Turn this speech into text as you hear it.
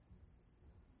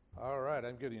All right,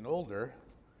 I'm getting older.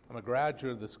 I'm a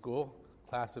graduate of the school,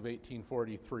 class of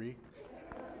 1843.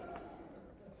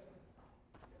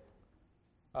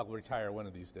 I'll retire one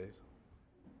of these days.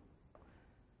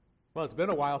 Well, it's been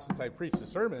a while since I preached a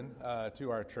sermon to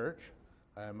our church.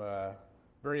 I'm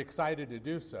very excited to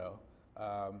do so.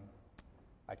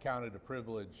 I count it a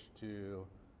privilege to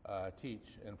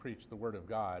teach and preach the Word of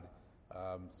God.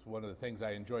 It's one of the things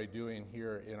I enjoy doing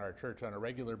here in our church on a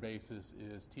regular basis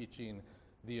is teaching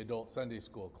the adult Sunday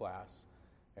school class.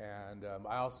 And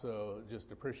I also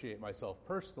just appreciate myself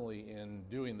personally in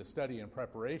doing the study and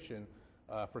preparation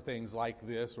for things like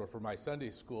this or for my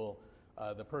Sunday school,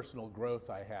 the personal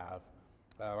growth I have.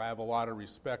 I have a lot of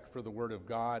respect for the Word of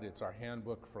God. It's our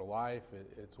handbook for life.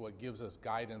 It's what gives us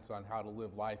guidance on how to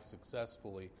live life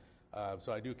successfully.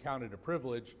 So I do count it a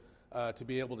privilege to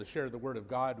be able to share the Word of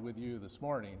God with you this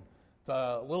morning. It's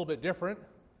a little bit different.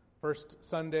 First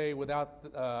Sunday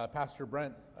without Pastor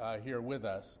Brent here with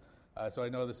us. So I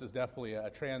know this is definitely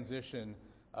a transition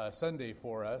Sunday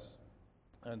for us.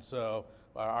 And so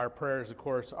our prayers, of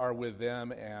course, are with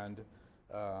them, and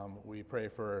we pray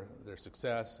for their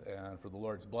success and for the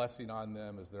Lord's blessing on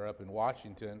them as they're up in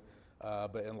Washington.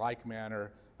 But in like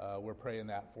manner, we're praying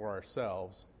that for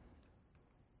ourselves.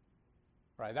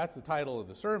 All right, that's the title of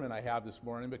the sermon I have this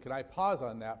morning, but can I pause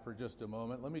on that for just a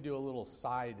moment? Let me do a little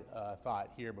side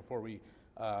thought here before we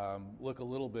look a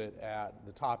little bit at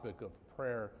the topic of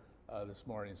prayer this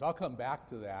morning. So I'll come back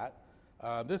to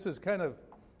that. This is kind of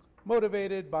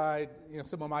motivated by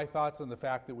some of my thoughts on the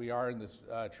fact that we are in this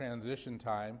transition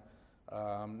time.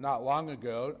 Not long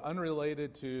ago,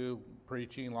 unrelated to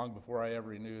preaching, long before I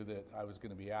ever knew that I was going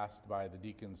to be asked by the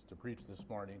deacons to preach this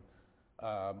morning,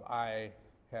 I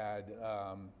had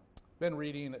been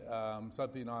reading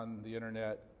something on the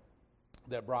internet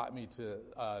that brought me to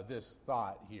this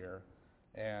thought here.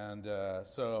 And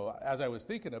so as I was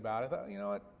thinking about it, I thought, you know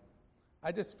what?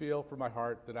 I just feel from my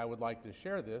heart that I would like to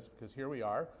share this because here we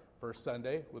are, first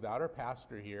Sunday without our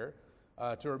pastor here,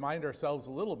 to remind ourselves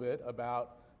a little bit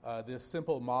about this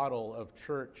simple model of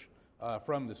church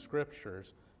from the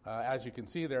Scriptures. As you can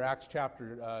see there, Acts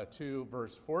chapter 2,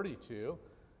 verse 42,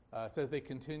 says they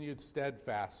continued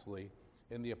steadfastly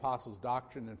in the apostles'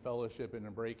 doctrine and fellowship, in the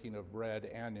breaking of bread,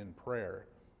 and in prayer.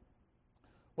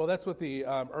 Well, that's what the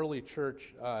early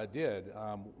church did.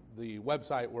 The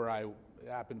website where I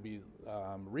happen to be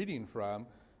reading from,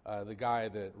 the guy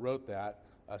that wrote that,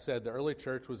 said the early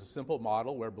church was a simple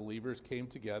model where believers came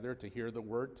together to hear the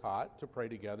word taught, to pray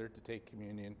together, to take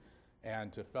communion,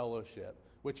 and to fellowship,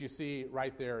 which you see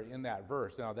right there in that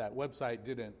verse. Now, that website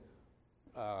didn't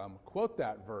quote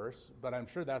that verse, but I'm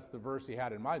sure that's the verse he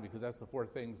had in mind because that's the four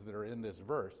things that are in this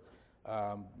verse.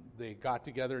 They got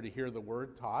together to hear the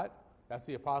word taught. That's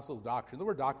the apostles' doctrine. The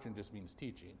word doctrine just means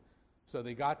teaching. So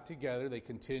they got together, they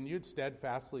continued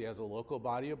steadfastly as a local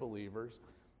body of believers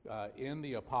in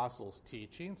the apostles'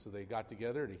 teaching. So they got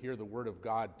together to hear the word of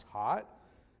God taught.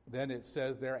 Then it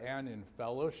says there, and in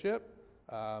fellowship.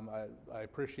 I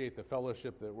appreciate the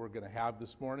fellowship that we're going to have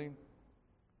this morning.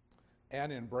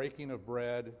 And in breaking of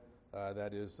bread,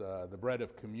 that is the bread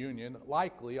of communion,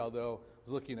 likely, although I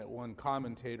was looking at one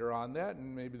commentator on that,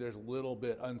 and maybe there's a little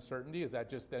bit uncertainty. Is that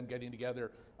just them getting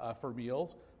together for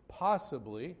meals?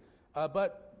 Possibly,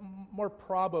 but more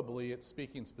probably it's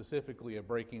speaking specifically of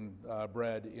breaking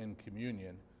bread in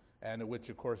communion, and which,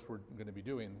 of course, we're going to be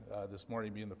doing this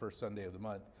morning, being the first Sunday of the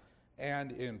month,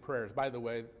 and in prayers. By the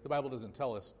way, the Bible doesn't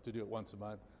tell us to do it once a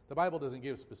month. The Bible doesn't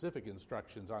give specific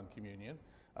instructions on communion.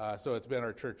 So it's been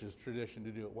our church's tradition to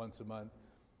do it once a month.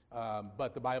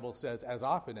 But the Bible says, as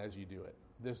often as you do it,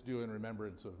 this do in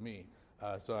remembrance of me.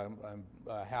 So I'm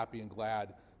happy and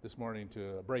glad this morning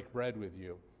to break bread with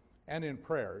you. And in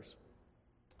prayers.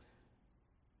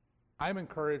 I'm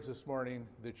encouraged this morning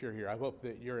that you're here. I hope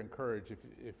that you're encouraged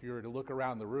if you were to look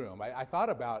around the room. I thought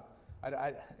about,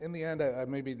 in the end,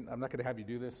 maybe I'm not going to have you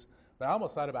do this, but I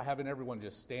almost thought about having everyone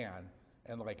just stand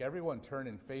and like everyone turn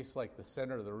and face like the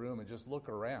center of the room and just look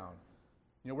around.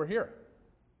 We're here.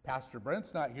 Pastor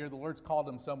Brent's not here. The Lord's called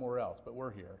him somewhere else, but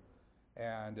we're here.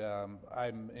 And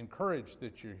I'm encouraged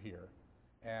that you're here.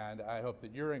 And I hope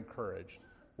that you're encouraged.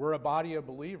 We're a body of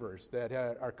believers that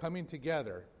are coming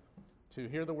together to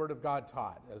hear the Word of God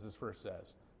taught, as this verse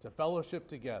says, to fellowship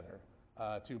together,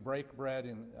 to break bread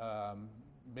and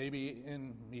maybe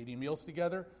in eating meals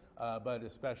together, but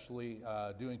especially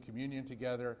doing communion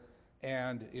together,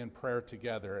 and in prayer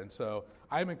together. And so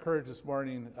I'm encouraged this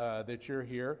morning that you're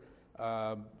here.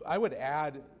 I would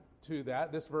add to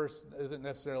that, this verse isn't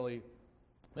necessarily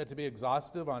meant to be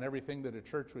exhaustive on everything that a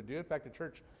church would do. In fact, a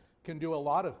church can do a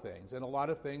lot of things, and a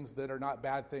lot of things that are not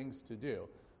bad things to do.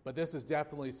 But this is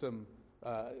definitely some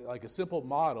like a simple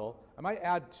model. I might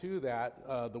add to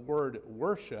that the word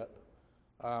worship.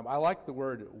 I like the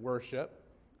word worship.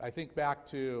 I think back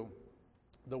to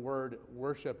the word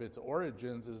worship. Its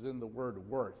origins is in the word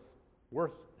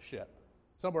worthship.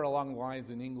 Somewhere along the lines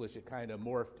in English, it kind of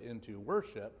morphed into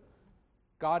worship.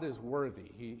 God is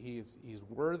worthy. He's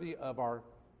worthy of our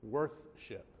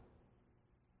worthship.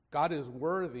 God is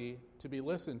worthy to be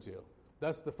listened to.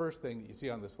 That's the first thing that you see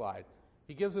on the slide.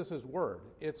 He gives us his word.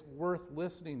 It's worth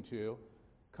listening to,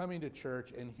 coming to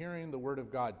church and hearing the word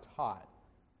of God taught.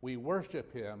 We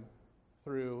worship him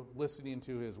through listening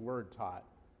to his word taught.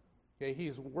 Okay,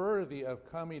 he's worthy of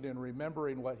coming and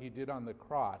remembering what he did on the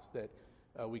cross, that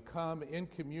we come in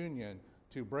communion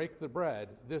to break the bread,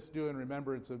 this do in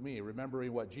remembrance of me,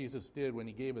 remembering what Jesus did when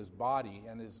he gave his body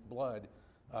and his blood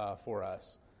for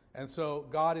us. And so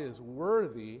God is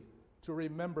worthy to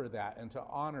remember that and to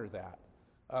honor that.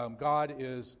 God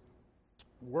is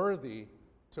worthy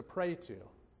to pray to.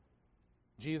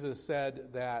 Jesus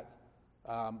said that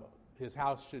his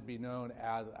house should be known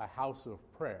as a house of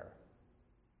prayer.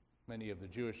 Many of the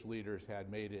Jewish leaders had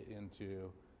made it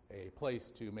into a place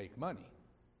to make money,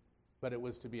 but it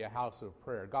was to be a house of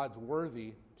prayer. God's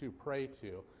worthy to pray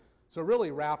to. So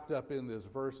really wrapped up in this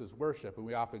verse is worship, and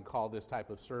we often call this type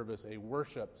of service a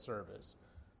worship service.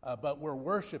 But we're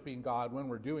worshiping God when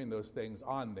we're doing those things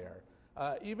on there.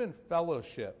 Even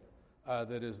fellowship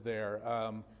that is there.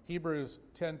 Hebrews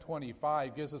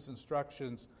 10:25 gives us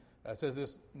instructions, says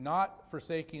this, not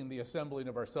forsaking the assembling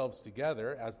of ourselves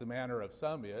together, as the manner of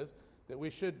some is, that we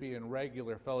should be in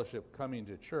regular fellowship coming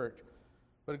to church.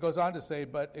 But it goes on to say,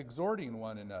 but exhorting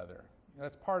one another.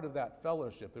 That's part of that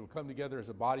fellowship, that we come together as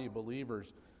a body of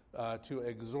believers to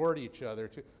exhort each other,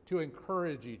 to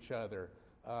encourage each other,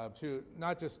 to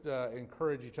not just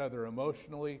encourage each other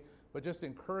emotionally, but just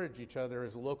encourage each other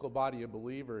as a local body of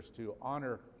believers to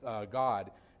honor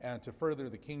God and to further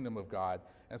the kingdom of God.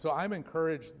 And so I'm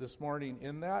encouraged this morning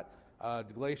in that.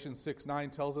 Galatians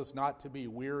 6:9 tells us not to be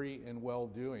weary in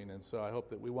well-doing, and so I hope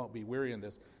that we won't be weary in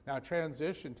this. Now,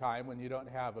 transition time, when you don't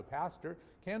have a pastor,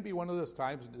 can be one of those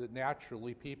times that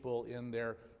naturally people in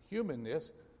their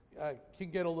humanness can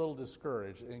get a little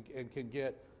discouraged and can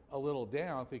get a little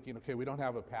down, thinking, okay, we don't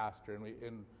have a pastor,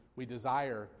 and we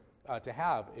desire to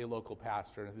have a local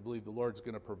pastor, and I believe the Lord's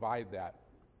going to provide that.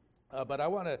 But I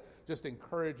want to just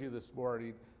encourage you this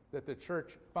morning that the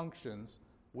church functions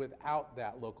without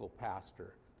that local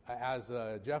pastor. As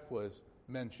Jeff was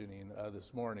mentioning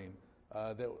this morning,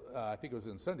 that I think it was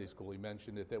in Sunday school, he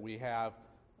mentioned it, that we have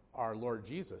our Lord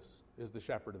Jesus is the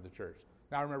shepherd of the church.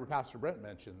 Now, I remember Pastor Brent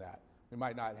mentioned that. We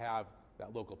might not have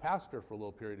that local pastor for a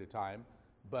little period of time,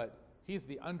 but he's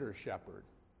the under shepherd.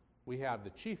 We have the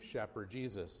chief shepherd,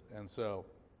 Jesus, and so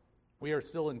we are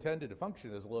still intended to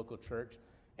function as a local church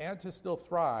and to still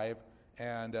thrive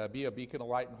and be a beacon of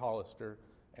light in Hollister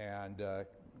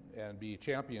and be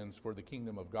champions for the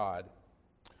kingdom of God.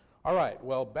 All right,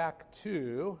 well, back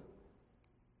to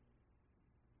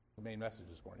the main message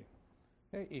this morning.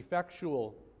 Okay,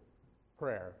 effectual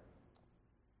prayer.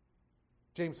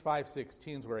 James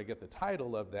 5:16 is where I get the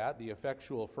title of that. The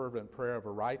effectual, fervent prayer of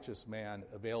a righteous man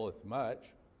availeth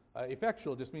much.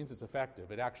 Effectual just means it's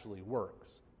effective. It actually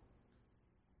works.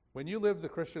 When you live the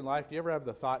Christian life, do you ever have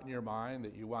the thought in your mind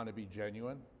that you want to be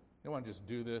genuine? You don't want to just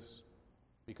do this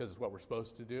because it's what we're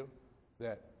supposed to do?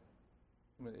 That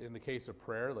in the case of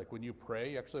prayer, like when you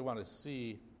pray, you actually want to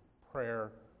see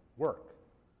prayer work.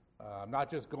 Not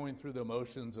just going through the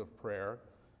motions of prayer,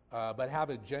 but have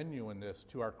a genuineness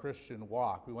to our Christian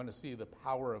walk. We want to see the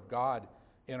power of God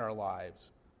in our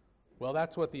lives. Well,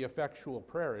 that's what the effectual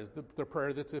prayer is, the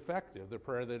prayer that's effective, the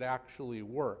prayer that actually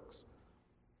works.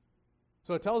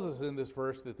 So it tells us in this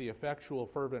verse that the effectual,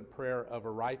 fervent prayer of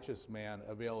a righteous man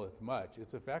availeth much.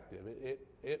 It's effective.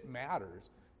 It matters.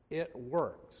 It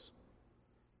works.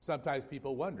 Sometimes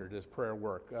people wonder, does prayer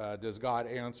work? Does God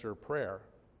answer prayer?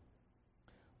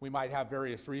 We might have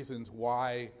various reasons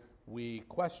why we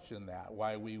question that,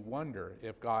 why we wonder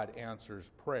if God answers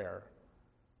prayer.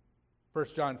 1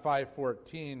 John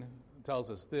 5:14 tells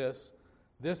us this.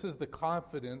 This is the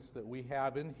confidence that we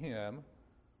have in him,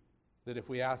 that if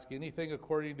we ask anything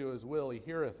according to his will, he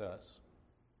heareth us.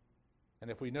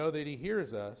 And if we know that he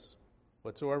hears us,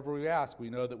 whatsoever we ask, we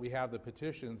know that we have the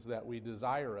petitions that we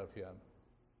desire of him.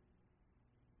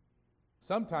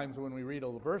 Sometimes when we read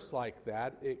a verse like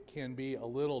that, it can be a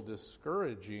little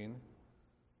discouraging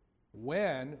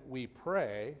when we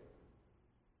pray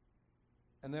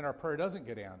and then our prayer doesn't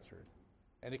get answered.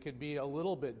 And it can be a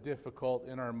little bit difficult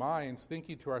in our minds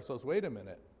thinking to ourselves, wait a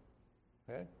minute,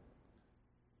 okay?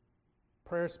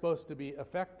 Prayer is supposed to be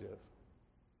effective.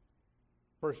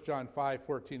 1 John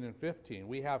 5:14 and 15.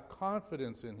 We have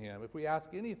confidence in him. If we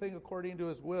ask anything according to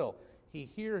his will, he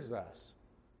hears us.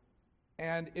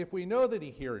 And if we know that he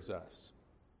hears us,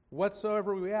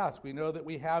 whatsoever we ask, we know that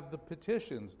we have the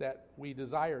petitions that we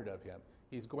desired of him.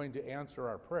 He's going to answer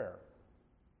our prayer.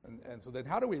 And so then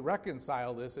how do we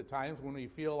reconcile this at times when we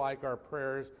feel like our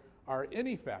prayers are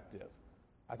ineffective?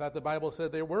 I thought the Bible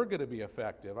said they were going to be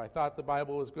effective. I thought the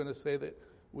Bible was going to say that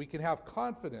we can have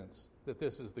confidence that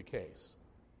this is the case.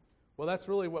 Well, that's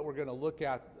really what we're going to look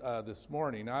at this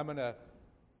morning. Now, I'm going to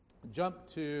jump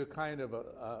to kind of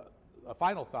a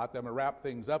final thought that I'm going to wrap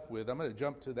things up with. I'm going to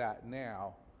jump to that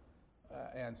now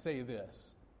and say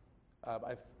this.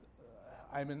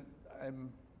 I'm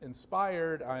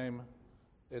inspired.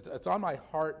 It's on my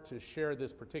heart to share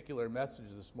this particular message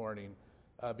this morning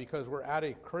because we're at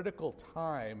a critical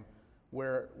time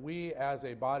where we as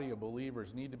a body of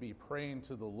believers need to be praying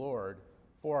to the Lord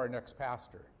for our next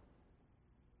pastor.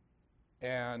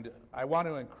 And I want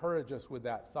to encourage us with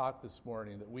that thought this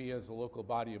morning, that we as a local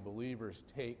body of believers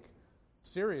take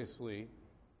seriously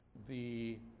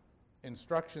the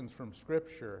instructions from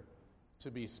Scripture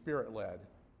to be Spirit-led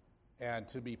and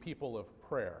to be people of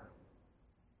prayer.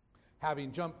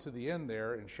 Having jumped to the end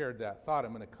there and shared that thought,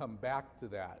 I'm going to come back to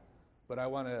that. But I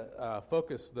want to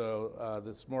focus, though,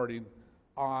 this morning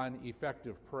on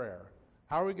effective prayer.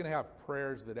 How are we going to have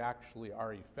prayers that actually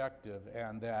are effective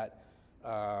and that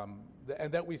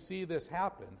we see this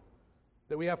happen,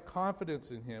 that we have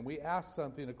confidence in him? We ask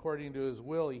something according to his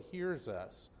will, he hears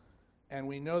us, and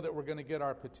we know that we're going to get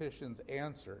our petitions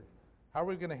answered. How are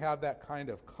we going to have that kind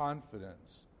of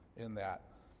confidence in that?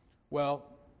 Well,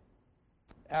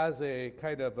 as a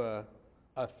kind of a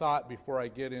thought before I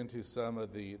get into some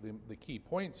of the key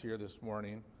points here this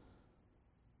morning,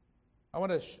 I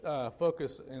want to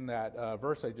focus in that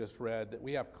verse I just read, that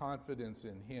we have confidence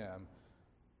in him.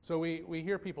 So we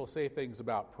hear people say things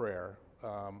about prayer.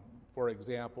 For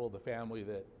example, the family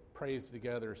that prays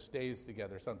together stays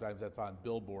together. Sometimes that's on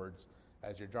billboards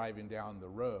as you're driving down the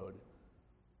road.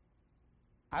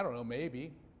 I don't know,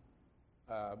 maybe.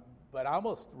 But I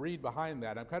almost read behind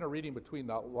that. I'm kind of reading between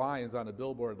the lines on a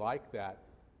billboard like that.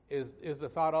 Is the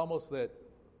thought almost that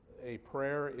a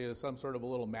prayer is some sort of a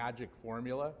little magic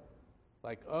formula?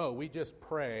 Like, oh, we just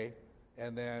pray,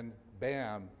 and then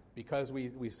bam, because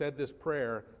we said this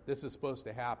prayer, this is supposed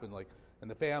to happen. Like, and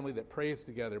the family that prays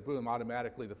together, boom,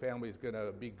 automatically the family is going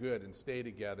to be good and stay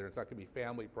together. It's not going to be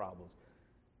family problems.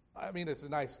 I mean, it's a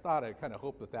nice thought. I kind of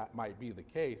hope that might be the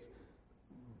case.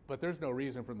 But there's no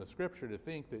reason from the Scripture to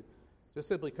think that just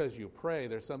simply because you pray,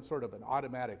 there's some sort of an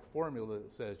automatic formula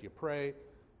that says you pray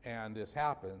and this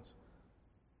happens.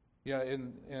 Yeah,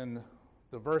 in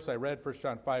the verse I read, 1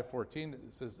 John 5:14, it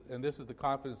says, and this is the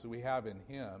confidence that we have in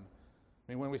him.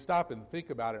 I mean, when we stop and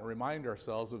think about it and remind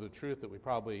ourselves of the truth that we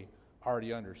probably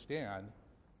already understand,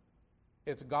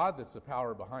 it's God that's the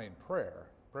power behind prayer.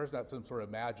 Prayer's not some sort of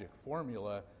magic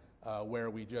formula where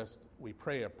we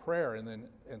pray a prayer and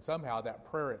somehow that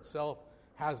prayer itself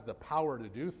has the power to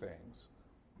do things.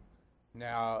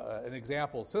 Now, an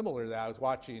example similar to that, I was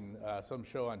watching some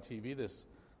show on TV this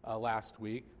last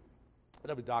week, a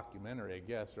bit of a documentary, I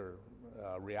guess, or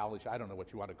reality show, I don't know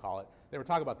what you want to call it. They were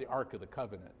talking about the Ark of the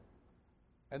Covenant.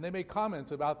 And they made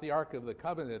comments about the Ark of the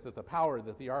Covenant, that the power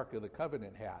that the Ark of the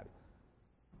Covenant had.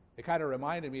 It kind of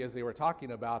reminded me as they were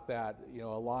talking about that, a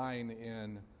line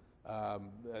in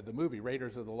the movie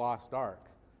Raiders of the Lost Ark,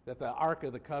 that the Ark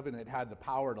of the Covenant had the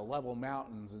power to level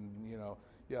mountains, and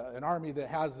an army that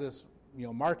has this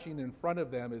marching in front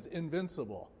of them is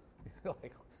invincible.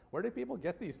 Like, where did people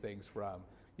get these things from?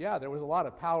 Yeah, there was a lot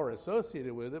of power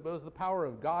associated with it, but it was the power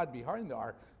of God behind the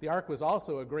Ark. The Ark was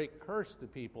also a great curse to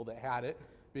people that had it,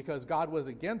 because God was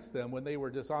against them when they were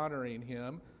dishonoring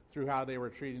him through how they were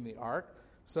treating the Ark.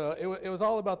 So it was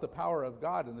all about the power of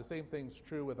God, and the same thing's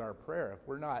true with our prayer. If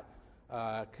we're not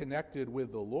connected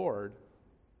with the Lord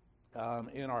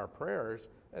in our prayers,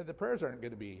 the prayers aren't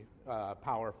going to be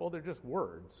powerful. They're just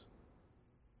words.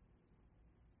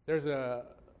 There's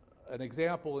an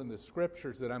example in the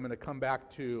Scriptures that I'm going to come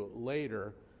back to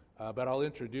later, but I'll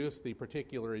introduce the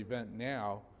particular event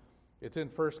now. It's in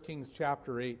 1 Kings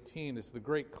chapter 18. It's the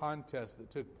great contest that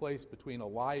took place between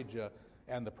Elijah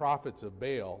and the prophets of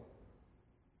Baal.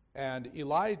 And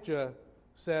Elijah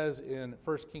says in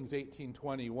 1 Kings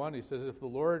 18:21, he says, if the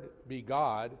Lord be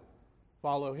God,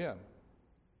 follow him.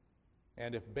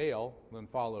 And if Baal, then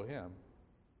follow him.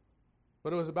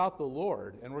 But it was about the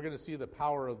Lord, and we're going to see the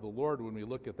power of the Lord when we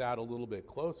look at that a little bit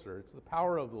closer. It's the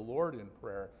power of the Lord in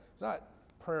prayer. It's not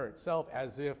prayer itself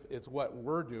as if it's what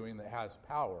we're doing that has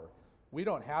power. We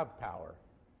don't have power.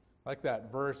 Like that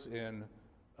verse in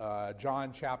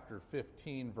John chapter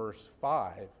 15, verse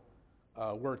 5,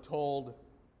 we're told,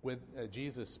 with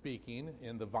Jesus speaking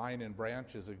in the vine and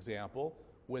branches example,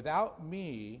 without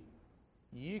me,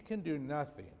 ye can do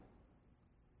nothing.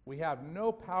 We have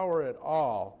no power at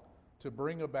all to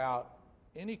bring about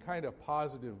any kind of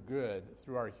positive good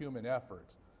through our human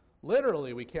efforts.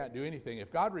 Literally, we can't do anything.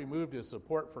 If God removed his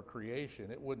support for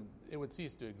creation, it would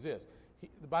cease to exist.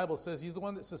 The Bible says he's the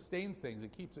one that sustains things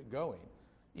and keeps it going.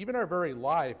 Even our very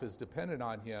life is dependent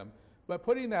on him. But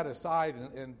putting that aside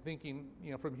and thinking,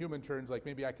 from human terms, like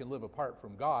maybe I can live apart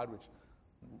from God, which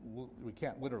we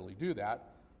can't literally do that.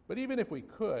 But even if we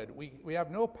could, we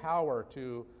have no power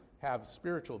to have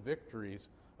spiritual victories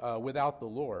without the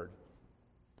Lord.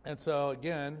 And so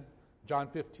again, John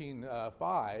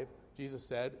 15:5, Jesus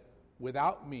said,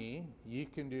 without me, ye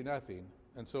can do nothing.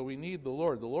 And so we need the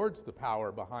Lord. The Lord's the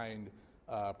power behind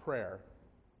prayer.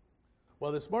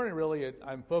 Well, this morning, really,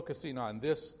 I'm focusing on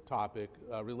this topic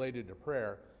related to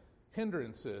prayer,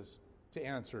 hindrances to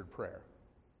answered prayer.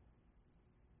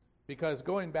 Because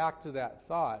going back to that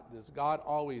thought, does God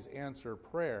always answer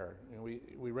prayer?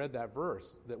 We read that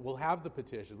verse, that we'll have the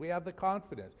petitions. We have the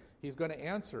confidence. He's going to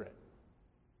answer it.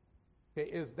 Okay,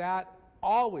 is that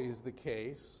always the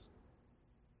case?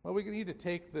 Well, we need to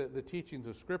take the teachings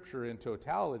of Scripture in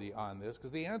totality on this,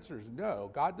 because the answer is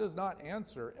no. God does not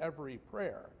answer every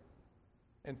prayer.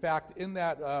 In fact, in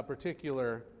that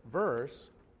particular verse,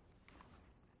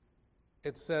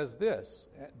 it says this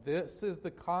is the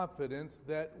confidence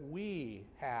that we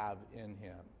have in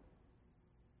him.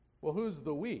 Well, who's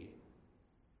the we?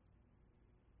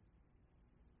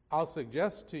 I'll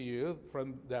suggest to you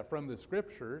from the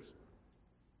Scriptures,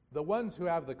 the ones who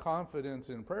have the confidence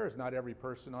in prayer is not every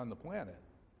person on the planet.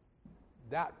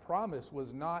 That promise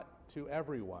was not to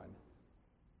everyone.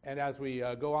 And as we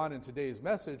go on in today's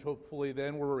message, hopefully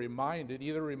then we're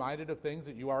either reminded of things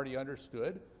that you already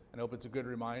understood, and hope it's a good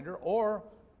reminder, or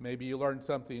maybe you learned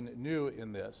something new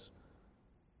in this.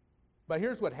 But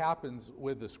here's what happens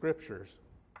with the Scriptures.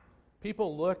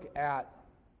 People look at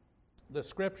the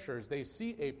Scriptures, they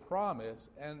see a promise,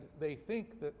 and they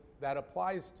think that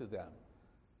applies to them.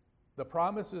 The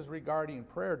promises regarding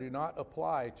prayer do not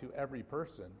apply to every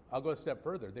person. I'll go a step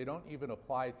further. They don't even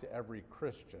apply to every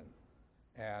Christian.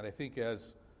 And I think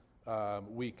as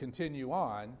we continue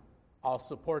on, I'll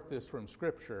support this from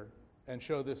Scripture and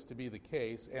show this to be the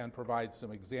case and provide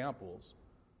some examples.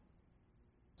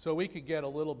 So we could get a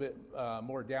little bit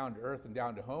more down to earth and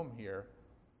down to home here.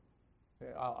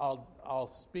 I'll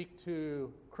speak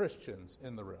to Christians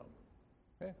in the room.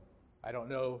 Okay? I don't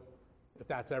know if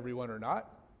that's everyone or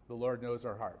not. The Lord knows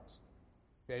our hearts.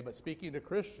 Okay, but speaking to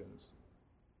Christians,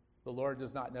 the Lord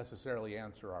does not necessarily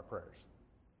answer our prayers.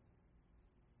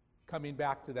 Coming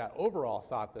back to that overall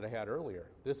thought that I had earlier,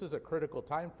 this is a critical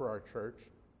time for our church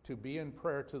to be in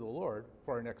prayer to the Lord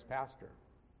for our next pastor.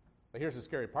 But here's the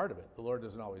scary part of it. The Lord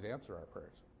doesn't always answer our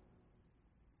prayers.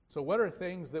 So what are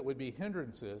things that would be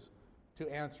hindrances to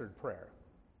answered prayer?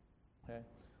 Okay?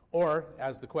 Or,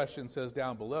 as the question says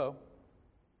down below,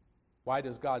 why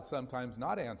does God sometimes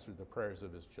not answer the prayers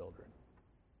of his children?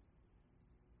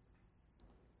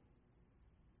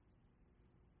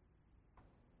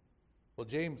 Well,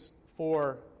 James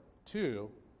 4:2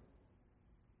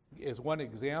 is one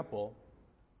example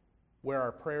where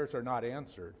our prayers are not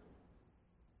answered.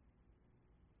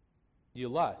 You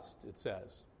lust, it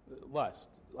says. Lust,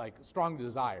 like strong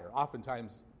desire,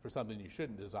 oftentimes for something you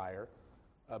shouldn't desire,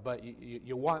 but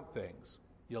you want things.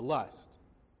 You lust,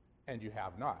 and you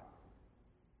have not.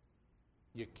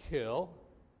 You kill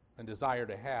and desire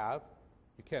to have,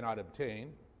 you cannot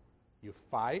obtain. You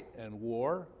fight and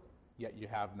war, yet you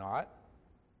have not.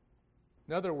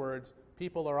 In other words,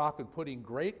 people are often putting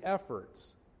great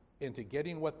efforts into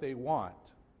getting what they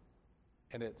want.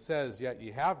 And it says, yet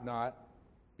you have not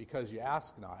because you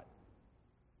ask not.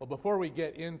 Well, before we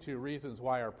get into reasons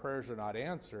why our prayers are not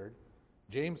answered,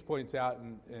 James points out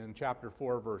in chapter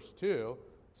 4, verse 2,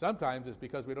 sometimes it's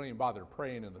because we don't even bother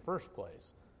praying in the first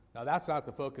place. Now, that's not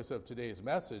the focus of today's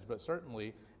message, but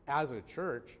certainly as a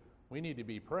church, we need to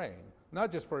be praying.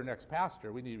 Not just for our next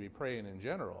pastor, we need to be praying in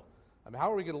general. I mean, how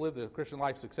are we going to live the Christian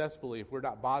life successfully if we're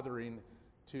not bothering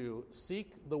to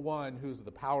seek the one who's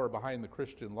the power behind the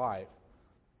Christian life?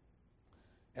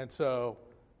 And so,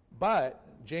 but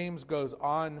James goes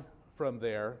on from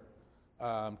there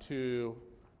to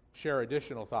share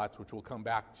additional thoughts, which we'll come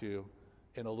back to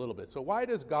in a little bit. So why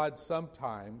does God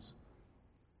sometimes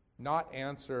not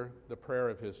answer the prayer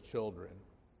of his children?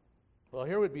 Well,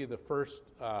 here would be the first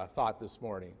thought this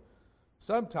morning.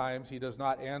 Sometimes he does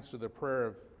not answer the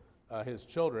prayer of his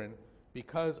children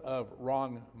because of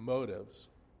wrong motives.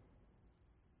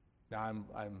 Now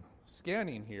I'm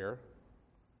scanning here,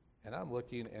 and I'm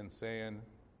looking and saying,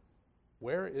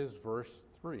 where is verse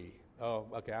 3? Oh,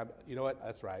 okay, you know what?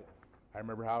 That's right. I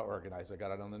remember how it organized. I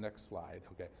got it on the next slide.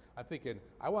 Okay, I'm thinking,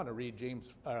 I want to read James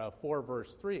 4,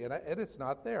 verse 3, and it's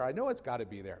not there. I know it's got to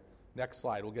be there. Next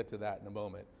slide. We'll get to that in a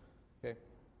moment. Okay.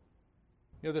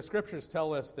 You know, the scriptures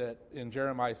tell us that in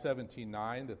Jeremiah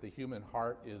 17:9 that the human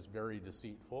heart is very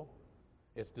deceitful.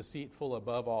 It's deceitful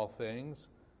above all things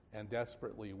and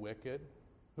desperately wicked.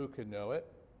 Who can know it?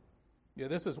 You know,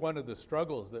 this is one of the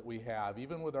struggles that we have,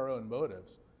 even with our own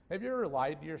motives. Have you ever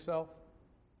lied to yourself?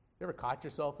 You ever caught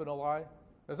yourself in a lie?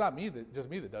 It's not just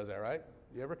me that does that, right?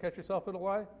 You ever catch yourself in a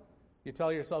lie? You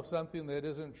tell yourself something that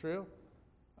isn't true?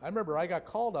 I remember I got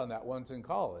called on that once in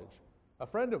college. A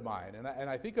friend of mine, and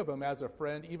I think of him as a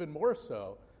friend even more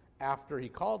so after he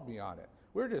called me on it.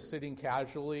 We were just sitting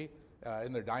casually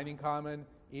in their dining common,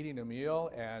 eating a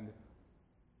meal, and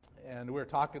we were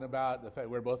talking about the fact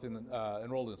we were both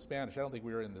enrolled in Spanish. I don't think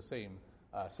we were in the same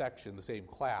section, the same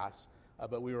class,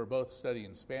 but we were both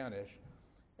studying Spanish.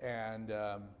 And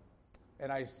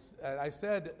I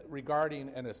said regarding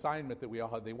an assignment that we all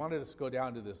had, they wanted us to go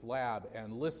down to this lab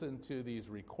and listen to these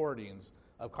recordings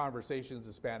of conversations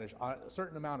in Spanish on a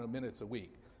certain amount of minutes a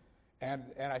week. And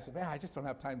I said, man, I just don't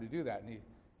have time to do that. And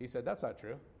he said, that's not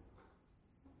true.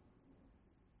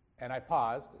 And I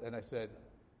paused and I said,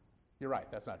 you're right,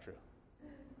 that's not true.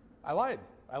 I lied.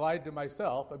 I lied to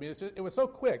myself. I mean, it was so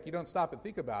quick, you don't stop and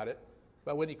think about it.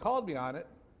 But when he called me on it,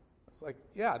 it's like,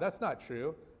 yeah, that's not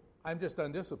true. I'm just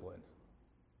undisciplined.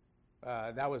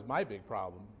 That was my big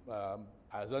problem.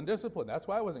 I was undisciplined. That's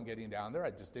why I wasn't getting down there.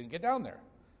 I just didn't get down there.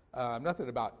 Nothing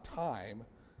about time.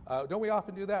 Don't we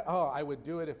often do that? Oh, I would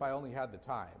do it if I only had the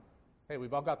time. Hey,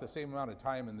 we've all got the same amount of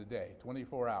time in the day,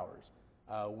 24 hours.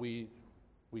 We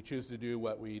choose to do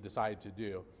what we decide to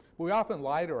do. But we often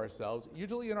lie to ourselves,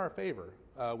 usually in our favor.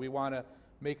 We want to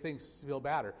make things feel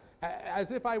better.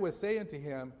 As if I was saying to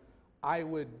him, I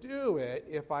would do it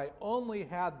if I only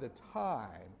had the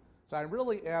time. So I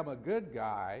really am a good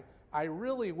guy. I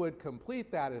really would complete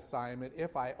that assignment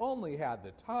if I only had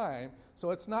the time,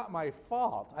 so it's not my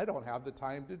fault. I don't have the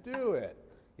time to do it.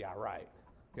 Yeah, right.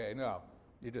 Okay, no,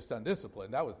 you're just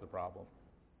undisciplined. That was the problem.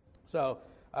 So,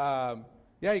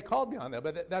 yeah, he called me on that,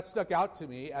 but that stuck out to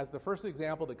me as the first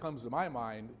example that comes to my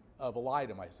mind of a lie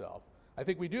to myself. I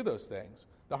think we do those things.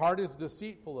 The heart is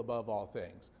deceitful above all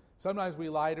things. Sometimes we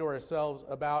lie to ourselves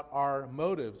about our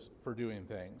motives for doing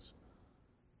things.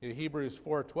 In Hebrews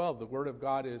 4:12, the Word of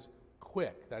God is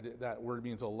quick. That word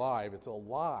means alive. It's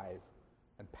alive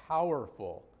and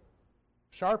powerful,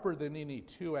 sharper than any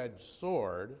two-edged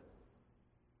sword,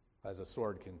 as a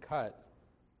sword can cut.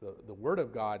 The Word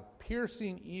of God,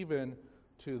 piercing even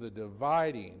to the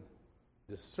dividing,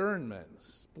 discernment,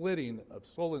 splitting of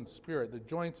soul and spirit, the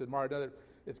joints and marrow.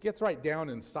 It gets right down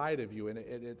inside of you, and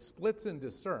it splits and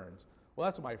discerns. Well,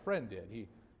 that's what my friend did.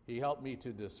 He helped me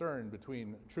to discern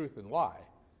between truth and lie.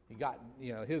 He got,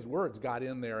 his words got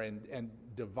in there and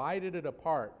divided it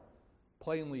apart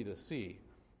plainly to see.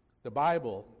 The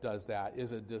Bible does that,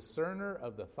 is a discerner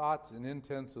of the thoughts and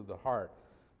intents of the heart.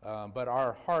 But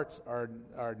our hearts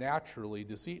are naturally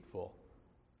deceitful.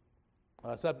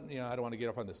 I don't want to get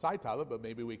off on the side topic, but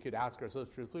maybe we could ask ourselves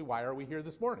truthfully, why are we here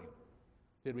this morning?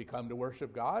 Did we come to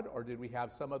worship God, or did we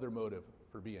have some other motive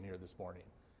for being here this morning?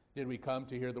 Did we come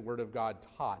to hear the Word of God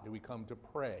taught? Did we come to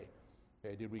pray?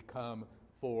 Okay, did we come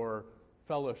for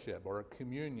fellowship or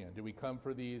communion? Did we come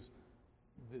for this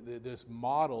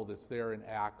model that's there in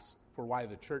Acts for why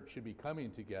the church should be coming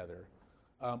together?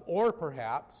 Or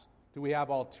perhaps, do we have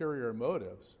ulterior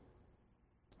motives?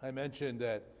 I mentioned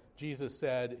that Jesus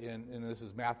said, and this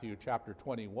is Matthew chapter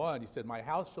 21, he said, my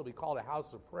house shall be called a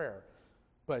house of prayer,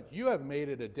 but you have made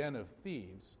it a den of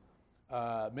thieves.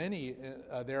 Many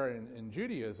there in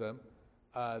Judaism,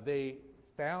 they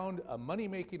found a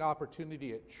money-making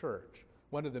opportunity at church.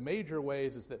 One of the major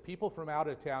ways is that people from out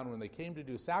of town, when they came to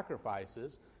do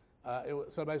sacrifices,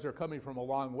 sometimes they're coming from a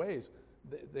long ways,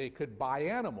 they could buy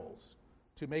animals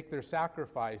to make their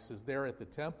sacrifices there at the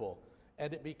temple.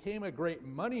 And it became a great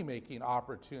money-making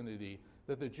opportunity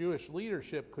that the Jewish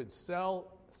leadership could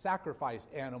sell sacrifice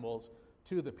animals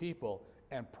to the people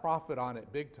and profit on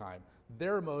it big time.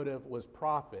 Their motive was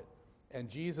profit. And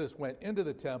Jesus went into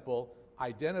the temple,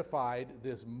 identified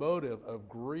this motive of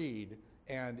greed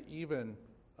and even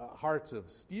hearts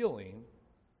of stealing,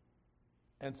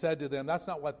 and said to them, that's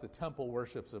not what the temple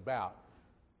worship's about.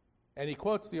 And he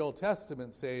quotes the Old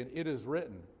Testament saying, it is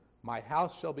written, my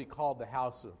house shall be called the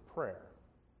house of prayer,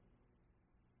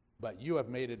 but you have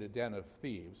made it a den of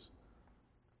thieves.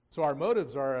 So our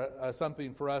motives are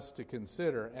something for us to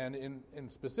consider. And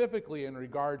specifically in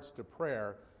regards to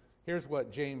prayer, here's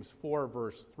what James 4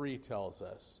 verse 3 tells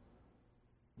us.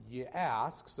 You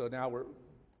ask, so now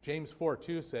James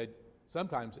 4:2 said,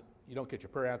 sometimes you don't get your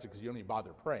prayer answered because you don't even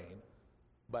bother praying.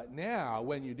 But now,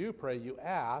 when you do pray, you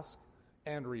ask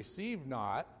and receive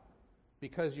not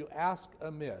because you ask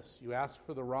amiss. You ask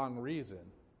for the wrong reason.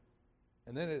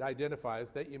 And then it identifies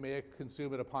that you may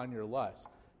consume it upon your lust.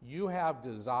 You have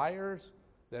desires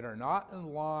that are not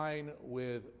in line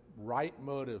with right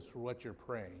motives for what you're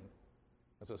praying.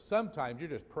 And so sometimes you're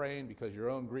just praying because your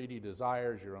own greedy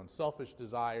desires, your own selfish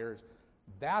desires,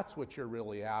 that's what you're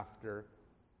really after.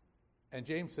 And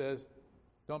James says,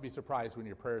 don't be surprised when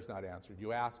your prayer is not answered.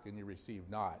 You ask and you receive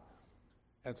not.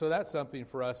 And so that's something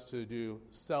for us to do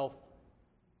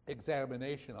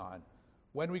self-examination on.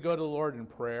 When we go to the Lord in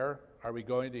prayer, are we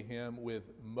going to Him with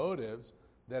motives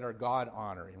that are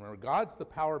God-honoring? Remember, God's the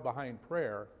power behind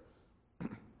prayer.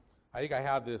 I think I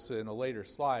have this in a later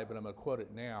slide, but I'm going to quote it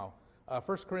now. 1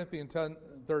 Corinthians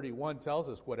 10:31 tells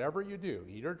us, whatever you do,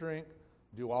 eat or drink,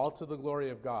 do all to the glory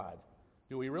of God.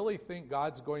 Do we really think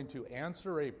God's going to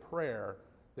answer a prayer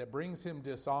that brings Him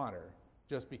dishonor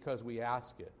just because we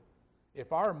ask it?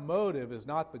 If our motive is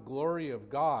not the glory of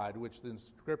God, which the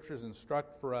Scriptures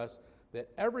instruct for us that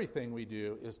everything we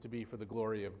do is to be for the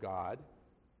glory of God,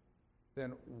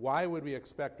 then why would we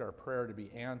expect our prayer to be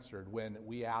answered when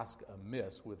we ask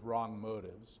amiss with wrong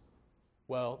motives?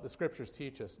 Well, the Scriptures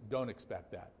teach us, don't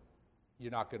expect that.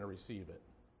 You're not going to receive it.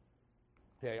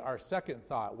 Okay, our second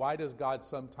thought, why does God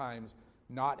sometimes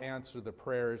not answer the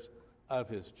prayers of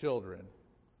His children?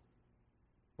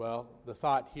 Well, the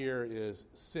thought here is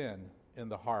sin in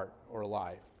the heart or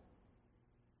life.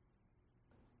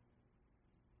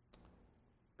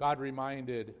 God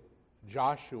reminded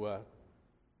Joshua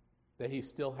that he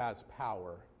still has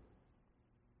power.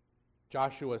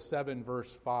 Joshua 7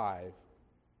 verse 5.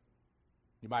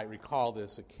 You might recall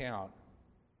this account.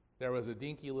 There was a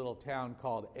dinky little town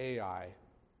called Ai.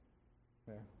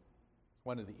 Okay?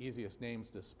 One of the easiest names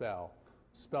to spell.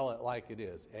 Spell it like it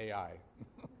is, Ai.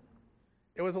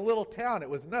 It was a little town. It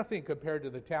was nothing compared to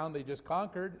the town they just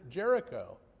conquered,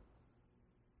 Jericho.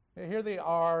 And here they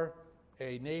are,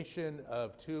 a nation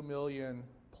of 2 million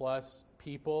plus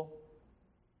people,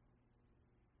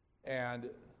 and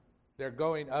they're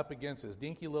going up against this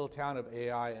dinky little town of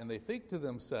Ai, and they think to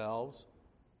themselves,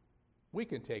 we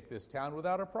can take this town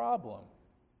without a problem.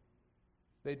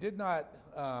 They did not,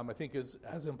 I think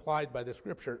as implied by the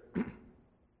Scripture,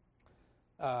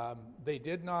 they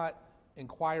did not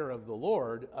inquire of the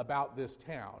Lord about this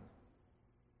town.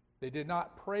 They did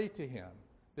not pray to Him.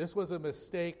 This was a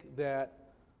mistake that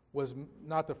was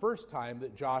not the first time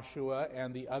that Joshua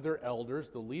and the other elders,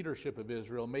 the leadership of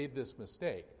Israel, made this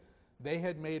mistake. They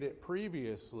had made it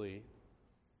previously.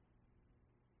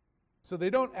 So they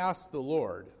don't ask the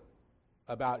Lord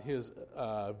about His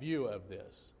view of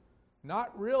this,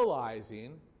 not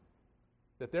realizing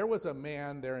that there was a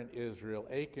man there in Israel,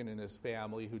 Achan and his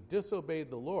family, who disobeyed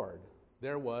the Lord.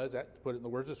 There was, to put it in the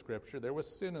words of Scripture, there was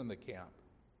sin in the camp.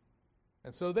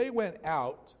 And so they went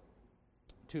out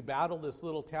to battle this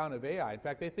little town of Ai. In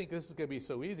fact, they think this is going to be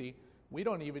so easy, we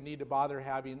don't even need to bother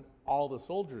having all the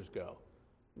soldiers go.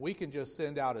 We can just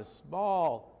send out a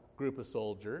small group of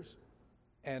soldiers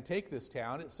and take this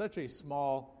town. It's such a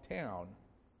small town.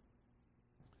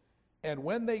 And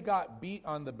when they got beat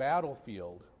on the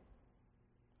battlefield,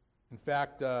 in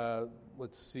fact,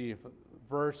 let's see, if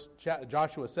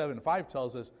Joshua 7:5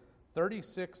 tells us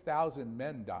 36,000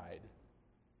 men died.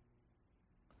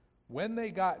 When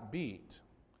they got beat,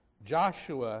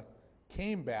 Joshua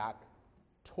came back,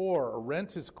 tore or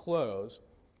rent his clothes,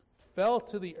 fell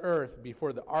to the earth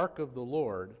before the ark of the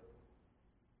Lord,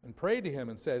 and prayed to Him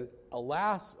and said,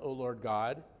 Alas, O Lord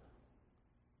God,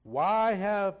 why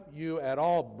have you at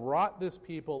all brought this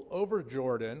people over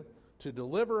Jordan to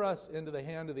deliver us into the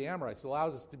hand of the Amorites? It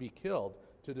allows us to be killed,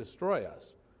 to destroy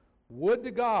us. Would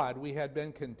to God we had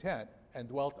been content and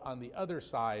dwelt on the other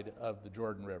side of the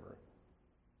Jordan River.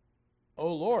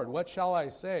 O Lord, what shall I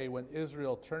say when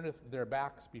Israel turneth their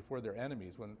backs before their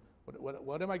enemies?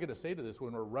 What am I going to say to this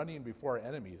when we're running before our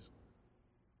enemies?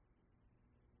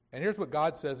 And here's what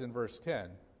God says in verse 10.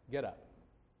 Get up.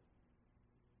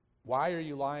 Why are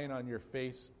you lying on your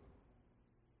face?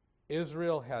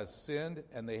 Israel has sinned,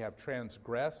 and they have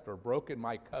transgressed or broken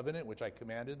my covenant, which I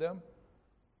commanded them.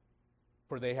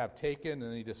 For they have taken,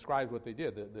 and he describes what they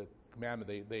did, the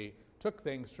commandment. They took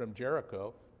things from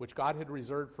Jericho, which God had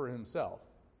reserved for Himself.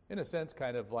 In a sense,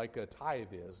 kind of like a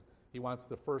tithe is. He wants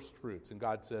the first fruits. And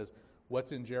God says,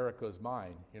 what's in Jericho's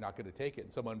mine? You're not going to take it.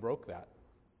 And someone broke that.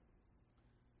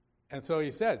 And so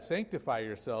he said, sanctify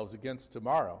yourselves against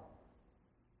tomorrow.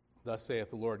 Thus saith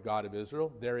the Lord God of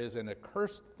Israel, there is an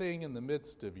accursed thing in the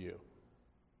midst of you.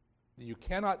 You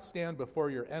cannot stand before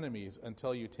your enemies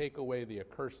until you take away the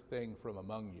accursed thing from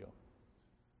among you.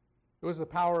 It was the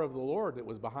power of the Lord that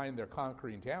was behind their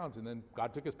conquering towns, and then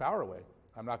God took his power away.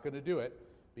 I'm not going to do it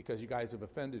because you guys have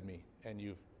offended me and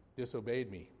you've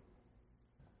disobeyed me.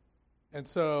 And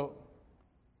so,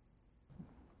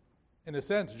 in a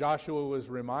sense, Joshua was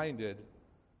reminded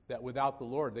that without the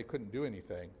Lord, they couldn't do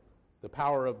anything. The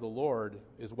power of the Lord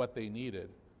is what they needed.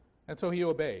 And so he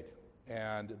obeyed,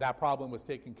 and that problem was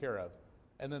taken care of.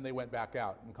 And then they went back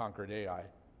out and conquered Ai.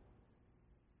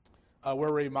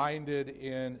 We're reminded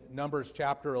in Numbers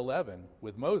chapter 11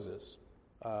 with Moses,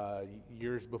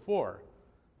 years before,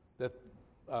 that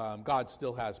God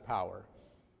still has power.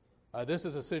 This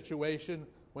is a situation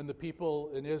when the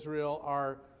people in Israel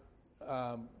are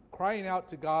crying out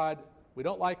to God, we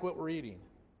don't like what we're eating.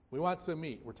 We want some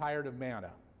meat. We're tired of manna.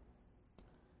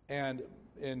 And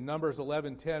in Numbers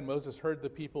 11:10, Moses heard the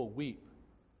people weep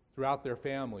throughout their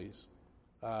families.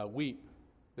 Weep.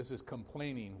 This is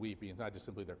complaining, weeping. It's not just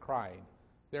simply they're crying.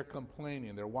 They're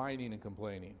complaining. They're whining and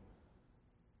complaining.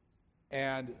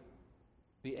 And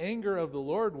the anger of the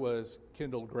Lord was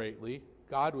kindled greatly.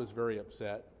 God was very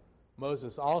upset.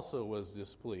 Moses also was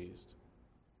displeased.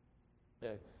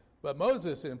 But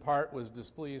Moses, in part, was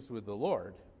displeased with the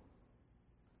Lord.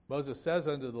 Moses says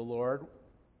unto the Lord,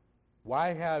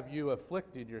 why have you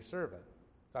afflicted your servant?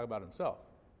 Talk about himself.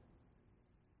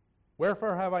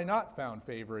 Wherefore have I not found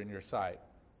favor in your sight,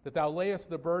 that thou layest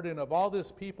the burden of all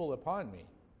this people upon me?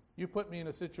 You've put me in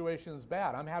a situation that's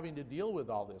bad. I'm having to deal with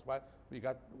all this. Why do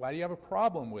you have a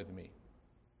problem with me?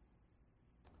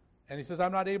 And he says,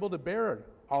 I'm not able to bear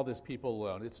all this people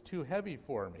alone. It's too heavy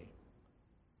for me.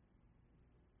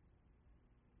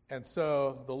 And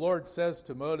so the Lord says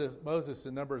to Moses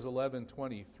in Numbers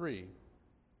 11:23,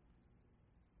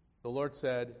 the Lord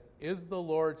said, is the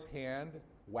Lord's hand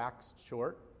waxed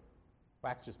short?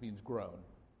 Wax just means grown.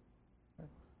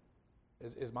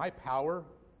 Is my power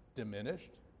diminished?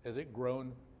 Has it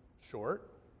grown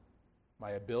short?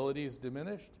 My abilities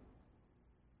diminished?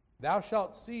 Thou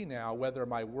shalt see now whether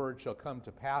my word shall come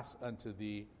to pass unto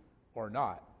thee or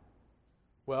not.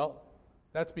 Well,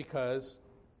 that's because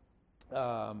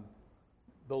the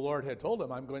Lord had told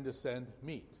him, I'm going to send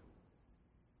meat.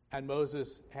 And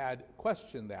Moses had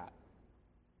questioned that.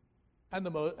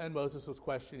 And Moses was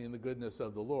questioning the goodness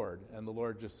of the Lord. And the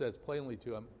Lord just says plainly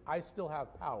to him, I still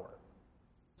have power.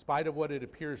 In spite of what it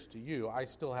appears to you, I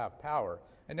still have power.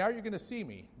 And now you're going to see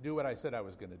me do what I said I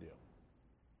was going to do.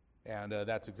 And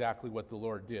that's exactly what the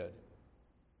Lord did.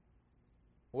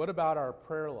 What about our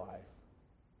prayer life?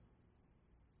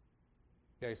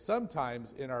 Okay,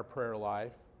 sometimes in our prayer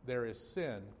life, there is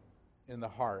sin in the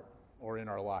heart or in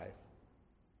our life.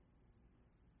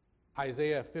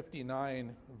 Isaiah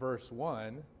 59, verse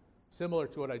 1, similar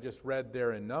to what I just read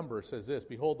there in Numbers, says this,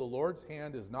 behold, the Lord's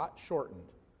hand is not shortened,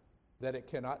 that it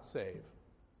cannot save,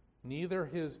 neither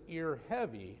his ear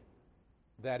heavy,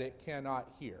 that it cannot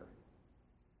hear.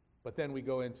 But then we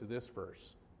go into this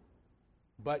verse.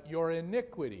 But your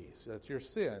iniquities, that's your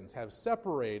sins, have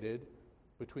separated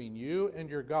between you and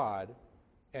your God,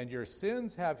 and your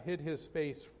sins have hid his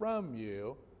face from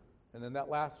you. And then that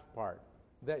last part,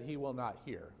 that he will not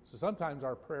hear. So sometimes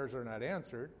our prayers are not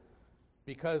answered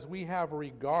because we have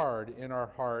regard in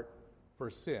our heart for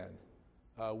sin.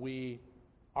 We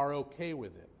are okay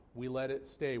with it. We let it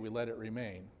stay. We let it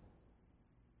remain.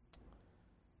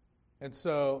 And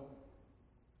so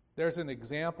there's an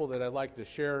example that I'd like to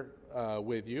share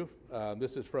with you.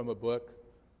 This is from a book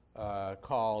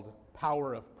called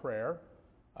Power of Prayer,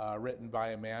 written by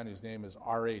a man whose name is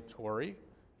R.A. Torrey.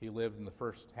 He lived in the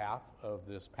first half of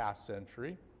this past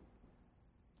century.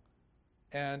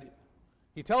 And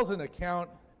he tells an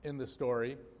account in the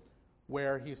story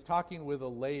where he's talking with a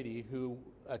lady who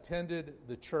attended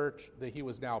the church that he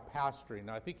was now pastoring.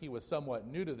 Now, I think he was somewhat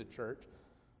new to the church,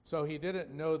 so he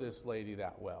didn't know this lady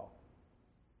that well.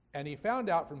 And he found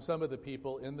out from some of the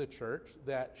people in the church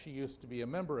that she used to be a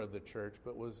member of the church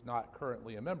but was not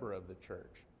currently a member of the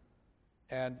church.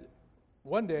 And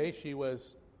one day she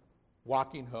was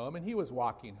walking home, and he was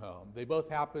walking home. They both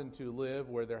happened to live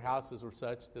where their houses were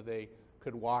such that they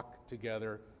could walk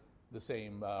together the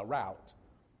same route.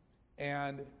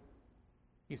 And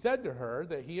he said to her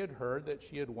that he had heard that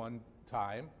she had one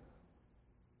time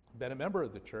been a member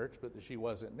of the church, but that she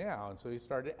wasn't now. And so he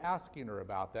started asking her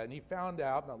about that. And he found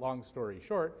out, not long story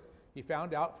short, he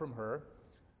found out from her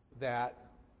that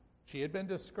she had been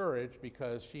discouraged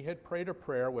because she had prayed a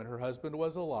prayer when her husband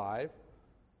was alive,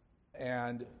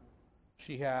 and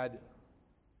she had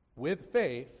with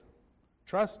faith,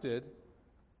 trusted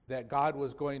that God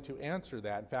was going to answer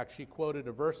that. In fact, she quoted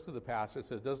a verse to the pastor. It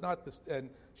says, "Does not this," and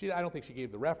I don't think she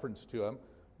gave the reference to him,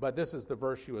 but this is the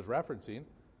verse she was referencing.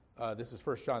 This is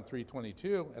 1 John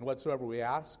 3:22, and whatsoever we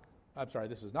ask, I'm sorry,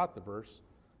 this is not the verse.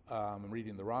 I'm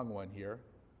reading the wrong one here.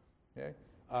 Okay,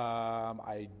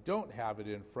 I don't have it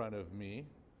in front of me,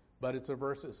 but it's a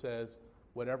verse that says,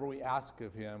 whatever we ask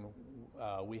of him,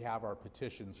 we have our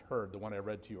petitions heard, the one I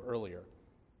read to you earlier.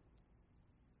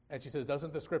 And she says,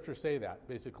 doesn't the scripture say that?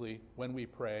 Basically, when we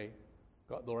pray,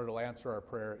 God, the Lord will answer our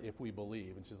prayer if we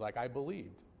believe. And she's like, I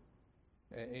believed.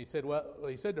 And he said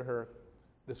to her,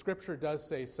 the scripture does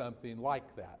say something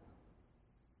like that.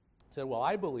 He said, well,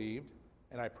 I believed,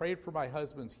 and I prayed for my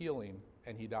husband's healing,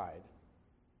 and he died.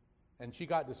 And she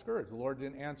got discouraged. The Lord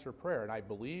didn't answer prayer, and I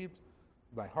believed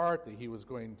in my heart that he was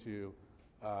going to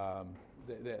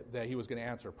that he was going to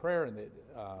answer prayer, and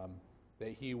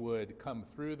that he would come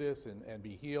through this and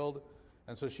be healed.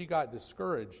 And so she got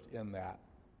discouraged in that.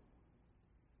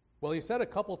 Well, he said a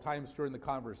couple times during the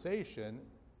conversation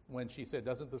when she said,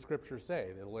 doesn't the scripture say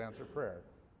that it'll answer prayer?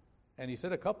 And he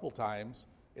said a couple times,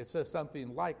 it says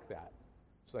something like that.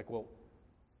 It's like, well,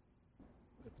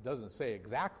 if it doesn't say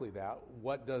exactly that,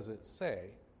 what does it say?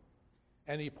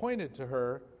 And he pointed to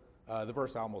her, the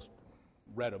verse I almost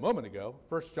read a moment ago,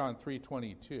 1 John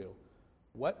 3:22.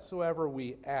 Whatsoever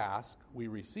we ask, we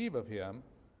receive of him,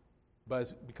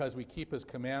 but because we keep his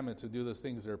commandments and do those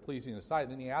things that are pleasing in his sight.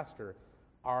 And then he asked her,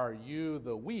 are you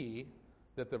the we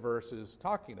that the verse is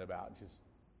talking about? And she's,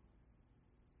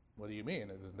 what do you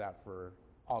mean? Isn't that for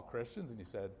all Christians? And he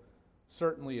said,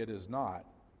 certainly it is not.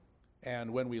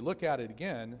 And when we look at it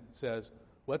again, it says,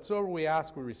 whatsoever we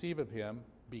ask, we receive of him,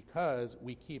 because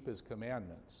we keep his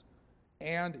commandments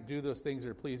and do those things that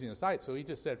are pleasing in his sight. So he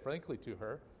just said frankly to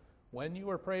her, when you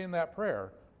were praying that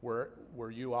prayer,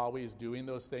 were you always doing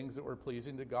those things that were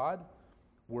pleasing to God?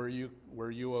 Were you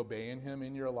obeying him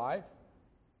in your life?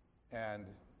 And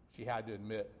she had to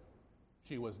admit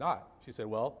she was not. She said,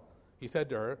 well, he said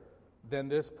to her, then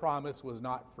this promise was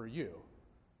not for you.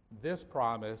 This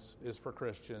promise is for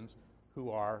Christians who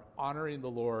are honoring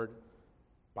the Lord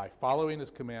by following his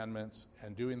commandments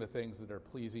and doing the things that are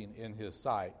pleasing in his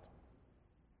sight.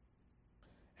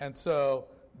 And so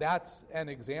that's an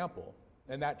example,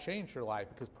 and that changed her life,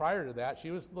 because prior to that,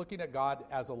 she was looking at God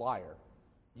as a liar.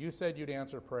 You said you'd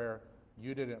answer prayer,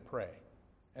 you didn't pray.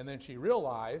 And then she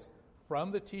realized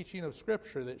from the teaching of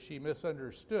Scripture that she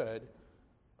misunderstood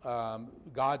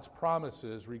God's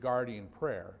promises regarding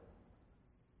prayer.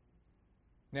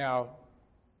 Now,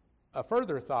 a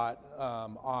further thought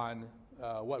on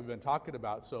what we've been talking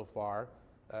about so far,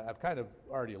 I've kind of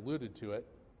already alluded to it.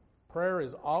 Prayer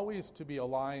is always to be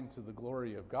aligned to the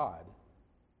glory of God.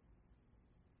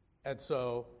 And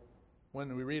so,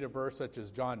 when we read a verse such as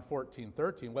John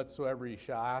 14:13, whatsoever ye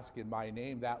shall ask in my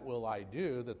name, that will I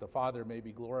do, that the Father may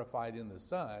be glorified in the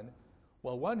Son.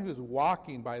 Well, one who's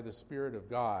walking by the Spirit of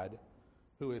God,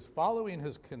 who is following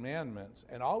his commandments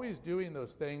and always doing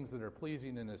those things that are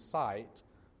pleasing in his sight,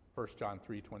 1 John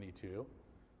 3:22,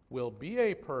 will be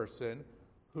a person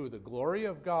who the glory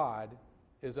of God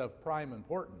is of prime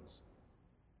importance.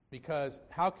 Because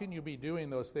how can you be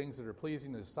doing those things that are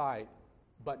pleasing in his sight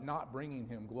but not bringing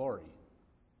him glory?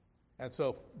 And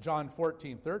so John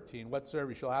 14:13, whatsoever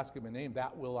you shall ask him in name,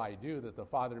 that will I do, that the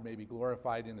Father may be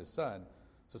glorified in his Son.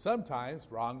 So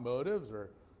sometimes wrong motives or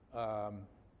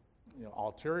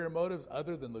ulterior motives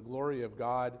other than the glory of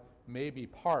God may be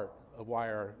part of why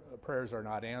our prayers are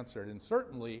not answered. And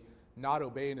certainly not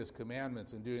obeying his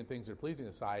commandments and doing things that are pleasing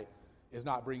in his sight is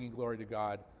not bringing glory to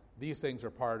God. These things are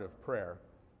part of prayer.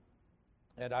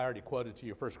 And I already quoted to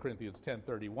you 1 Corinthians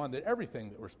 10:31, that everything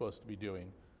that we're supposed to be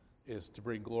doing is to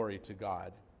bring glory to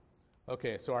God.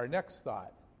 Okay, so our next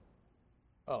thought.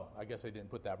 Oh, I guess I didn't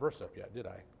put that verse up yet, did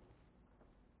I?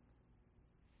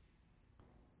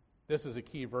 This is a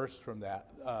key verse from that,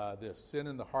 this, sin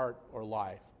in the heart or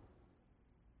life.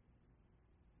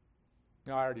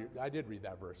 No, I did read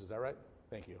that verse, is that right?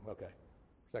 Thank you, okay.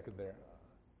 Second there.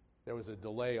 There was a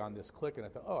delay on this click, and I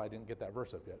thought, I didn't get that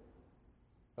verse up yet.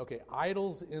 Okay,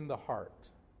 idols in the heart.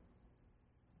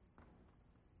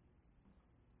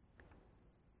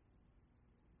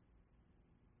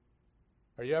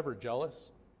 Are you ever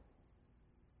jealous?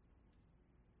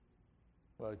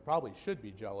 Well, you probably should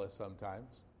be jealous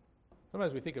sometimes.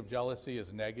 Sometimes we think of jealousy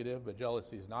as negative, but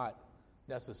jealousy is not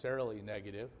necessarily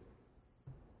negative.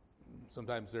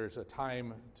 Sometimes there's a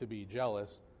time to be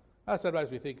jealous.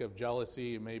 Sometimes we think of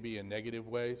jealousy maybe in negative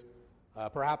ways.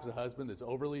 Perhaps a husband that's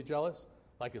overly jealous,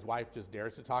 like his wife just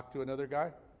dares to talk to another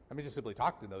guy. Just simply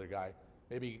talk to another guy.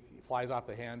 Maybe he flies off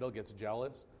the handle, gets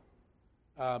jealous.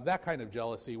 That kind of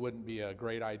jealousy wouldn't be a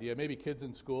great idea. Maybe kids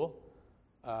in school,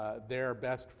 their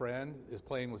best friend is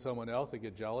playing with someone else. They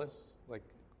get jealous. Like,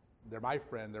 they're my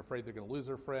friend. They're afraid they're going to lose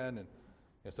their friend.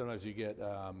 And sometimes you get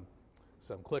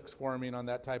some cliques forming on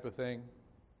that type of thing.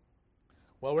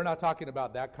 Well, we're not talking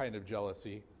about that kind of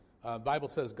jealousy. The Bible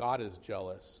says God is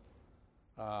jealous.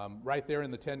 Right there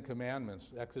in the Ten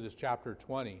Commandments, Exodus chapter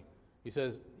 20, he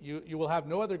says, you will have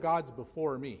no other gods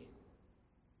before me.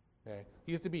 Okay?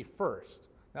 He is to be first.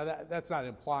 Now, that's not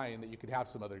implying that you could have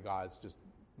some other gods, just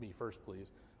me first,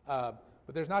 please. But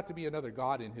there's not to be another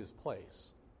god in his place.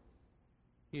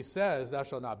 He says, thou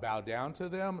shalt not bow down to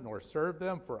them, nor serve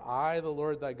them, for I, the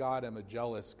Lord thy God, am a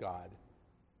jealous God.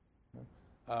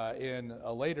 In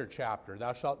a later chapter,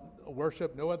 thou shalt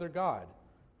worship no other God,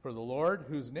 for the Lord,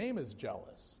 whose name is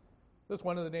jealous. That's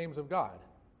one of the names of God.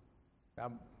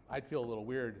 Now, I'd feel a little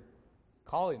weird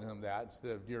calling him that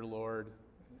instead of dear Lord,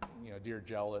 dear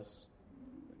jealous.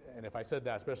 And if I said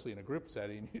that, especially in a group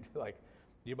setting,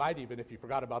 you might even, if you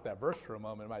forgot about that verse for a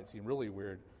moment, it might seem really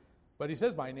weird. But he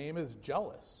says, my name is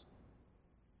jealous.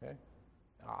 Okay?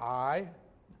 I,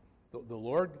 the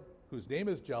Lord, whose name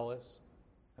is jealous,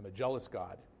 am a jealous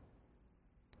God.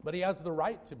 But he has the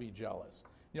right to be jealous.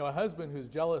 A husband who's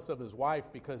jealous of his wife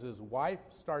because his wife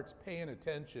starts paying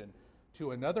attention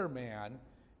to another man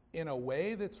in a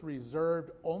way that's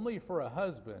reserved only for a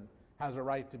husband has a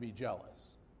right to be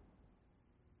jealous.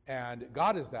 And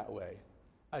God is that way.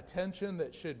 Attention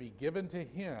that should be given to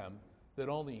him that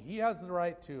only he has the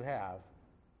right to have,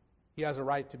 he has a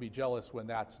right to be jealous when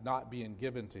that's not being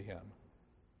given to him.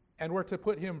 And we're to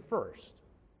put him first.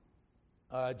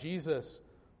 Jesus,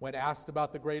 when asked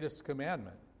about the greatest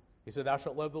commandment, he said, thou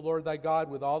shalt love the Lord thy God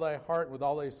with all thy heart, with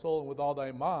all thy soul, and with all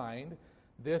thy mind.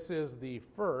 This is the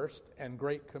first and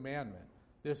great commandment.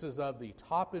 This is of the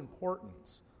top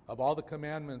importance of all the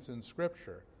commandments in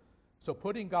Scripture. So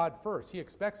putting God first, he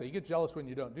expects it. You get jealous when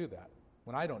you don't do that,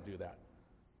 when I don't do that.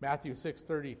 Matthew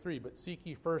 6:33, but seek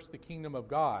ye first the kingdom of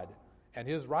God and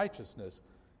his righteousness,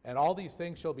 and all these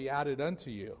things shall be added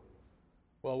unto you.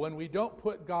 Well, when we don't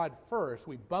put God first,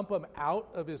 we bump him out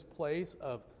of his place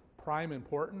of prime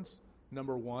importance,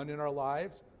 number one in our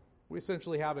lives. We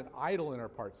essentially have an idol in our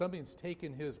part. Something's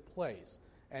taken his place,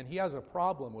 and he has a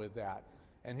problem with that.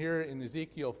 And here in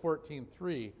Ezekiel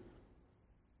 14:3,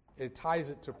 it ties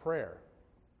it to prayer.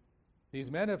 These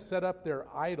men have set up their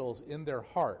idols in their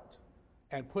heart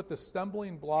and put the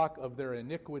stumbling block of their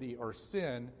iniquity or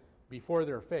sin before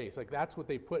their face. Like, that's what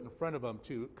they put in front of them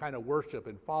to kind of worship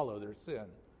and follow their sin.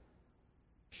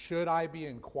 Should I be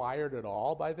inquired at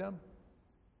all by them?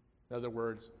 In other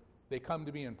words, they come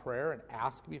to me in prayer and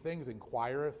ask me things,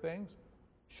 inquire of things.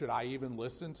 Should I even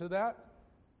listen to that?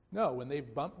 No, when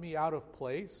they've bumped me out of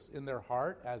place in their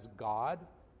heart as God,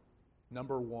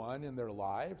 number one in their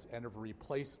lives, and have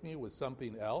replaced me with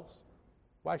something else,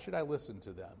 why should I listen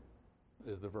to them,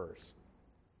 is the verse.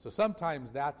 So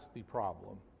sometimes that's the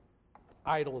problem.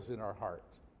 Idols in our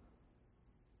heart.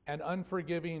 An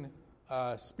unforgiving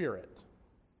spirit.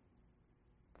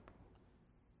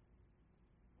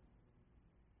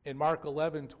 In Mark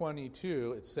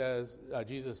 11:22, it says,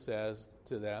 Jesus says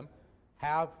to them,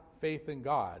 have faith in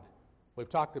God. We've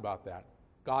talked about that.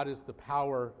 God is the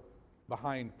power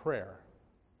behind prayer.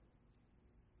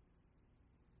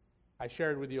 I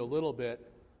shared with you a little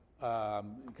bit,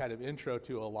 kind of intro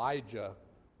to Elijah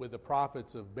with the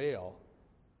prophets of Baal.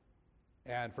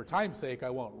 And for time's sake, I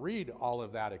won't read all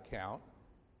of that account.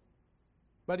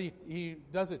 But he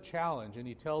does a challenge, and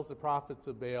he tells the prophets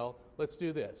of Baal, let's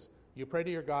do this. You pray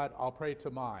to your God, I'll pray to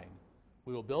mine.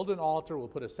 We will build an altar, we'll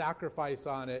put a sacrifice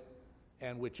on it,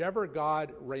 and whichever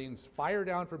God rains fire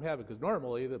down from heaven, because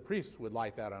normally the priests would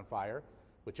light that on fire,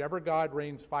 whichever God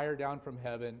rains fire down from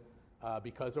heaven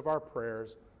because of our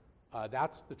prayers,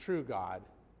 that's the true God.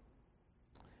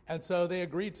 And so they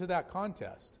agreed to that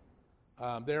contest.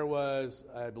 There was,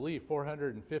 I believe,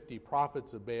 450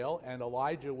 prophets of Baal, and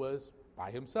Elijah was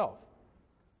by himself.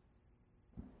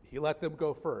 He let them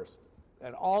go first.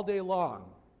 And all day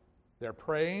long, they're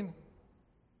praying,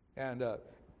 and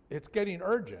it's getting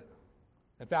urgent.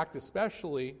 In fact,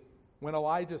 especially when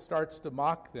Elijah starts to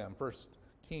mock them, 1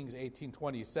 Kings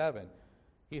 18:27,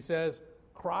 he says,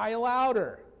 cry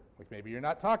louder. Like, maybe you're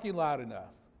not talking loud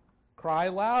enough. Cry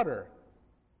louder.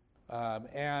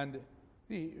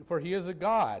 For he is a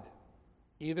God.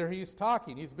 Either he's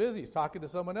talking, he's busy, he's talking to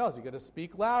someone else. You got to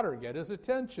speak louder, get his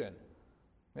attention.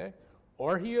 Okay?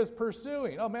 Or he is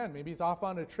pursuing. Oh man, maybe he's off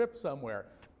on a trip somewhere.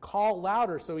 Call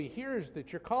louder so he hears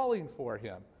that you're calling for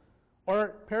him. Or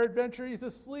peradventure he's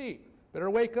asleep.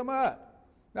 Better wake him up.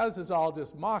 Now this is all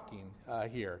just mocking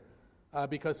here.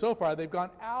 because so far they've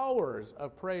gone hours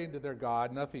of praying to their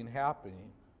God, nothing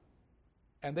happening.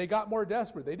 And they got more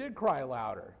desperate. They did cry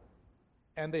louder.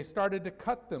 And they started to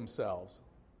cut themselves,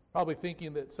 probably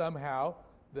thinking that somehow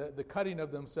the cutting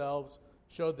of themselves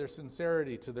showed their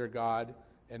sincerity to their God,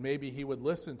 and maybe he would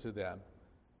listen to them.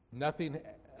 Nothing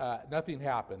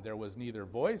happened. There was neither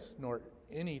voice nor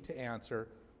any to answer,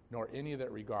 nor any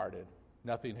that regarded.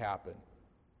 Nothing happened.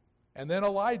 And then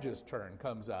Elijah's turn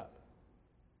comes up.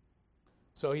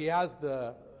 So he has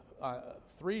the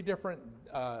 3 different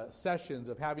sessions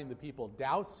of having the people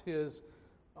douse his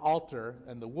altar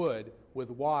and the wood with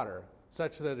water,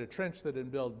 such that a trench that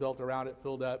had been built around it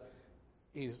filled up.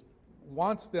 He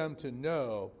wants them to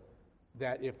know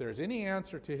that if there's any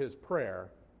answer to his prayer,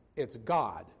 it's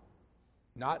God,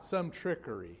 not some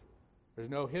trickery. There's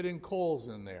no hidden coals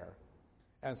in there.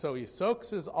 And so he soaks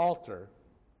his altar,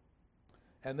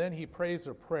 and then he prays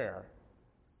a prayer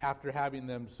after having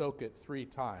them soak it 3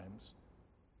 times.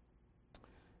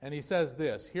 And he says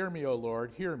this, "Hear me, O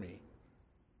Lord, hear me."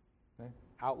 Okay?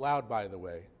 Out loud, by the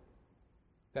way.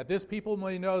 "That this people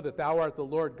may know that thou art the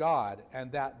Lord God,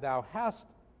 and that thou hast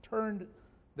turned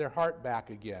their heart back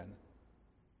again."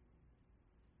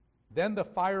 Then the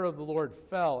fire of the Lord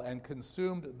fell and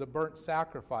consumed the burnt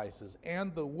sacrifices,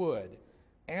 and the wood,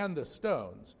 and the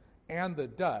stones, and the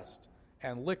dust,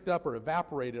 and licked up or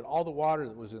evaporated all the water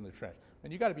that was in the trench.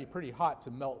 And you got to be pretty hot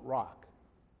to melt rock.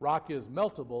 Rock is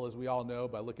meltable, as we all know,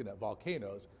 by looking at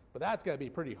volcanoes, but that's got to be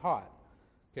pretty hot.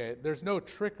 Okay, there's no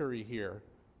trickery here.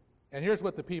 And here's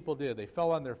what the people did. They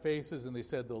fell on their faces and they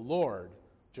said, "The Lord,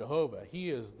 Jehovah, he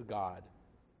is the God.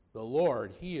 The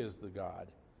Lord, he is the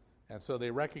God." And so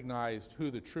they recognized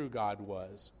who the true God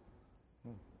was.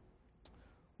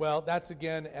 Well, that's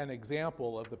again an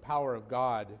example of the power of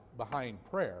God behind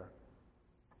prayer.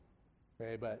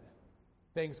 Okay, but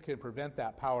things can prevent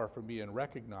that power from being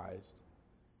recognized.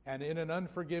 And in an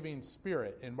unforgiving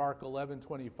spirit, in Mark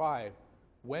 11:25,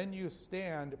 when you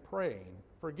stand praying,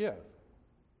 forgive,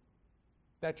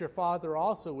 that your Father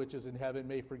also which is in heaven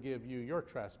may forgive you your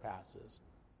trespasses.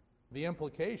 The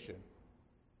implication,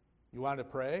 you want to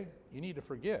pray, you need to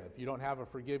forgive. You don't have a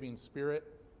forgiving spirit,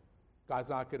 God's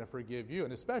not going to forgive you.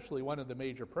 And especially one of the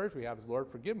major prayers we have is, "Lord,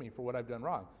 forgive me for what I've done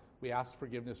wrong." We ask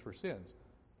forgiveness for sins.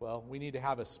 Well, we need to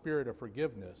have a spirit of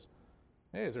forgiveness.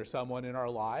 Hey, is there someone in our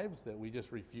lives that we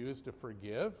just refuse to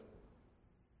forgive?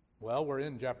 Well, we're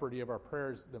in jeopardy of our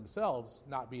prayers themselves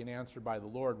not being answered by the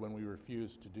Lord when we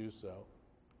refuse to do so.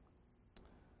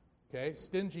 Okay,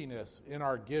 stinginess in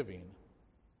our giving.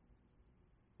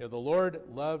 The Lord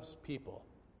loves people.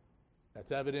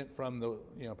 That's evident from the,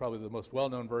 probably the most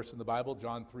well-known verse in the Bible,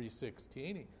 John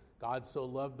 3:16. God so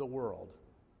loved the world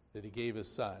that he gave his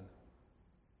Son.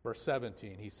 Verse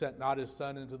 17, he sent not his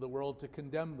Son into the world to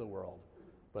condemn the world,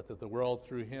 but that the world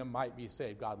through him might be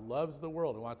saved. God loves the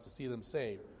world and wants to see them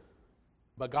saved.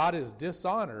 But God is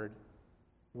dishonored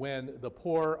when the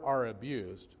poor are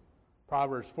abused.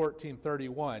 Proverbs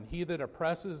 14:31, he that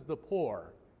oppresses the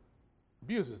poor,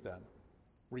 abuses them,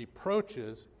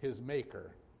 reproaches his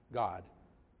maker, God.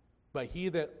 But he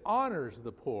that honors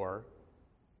the poor,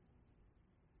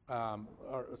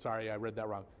 I read that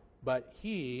wrong. But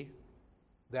he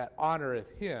that honoreth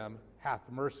him hath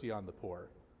mercy on the poor.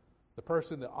 The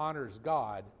person that honors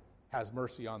God has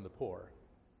mercy on the poor.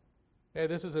 Hey,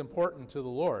 this is important to the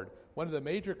Lord. One of the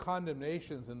major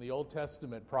condemnations in the Old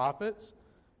Testament prophets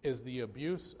is the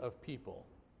abuse of people.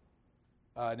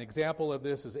 An example of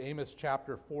this is Amos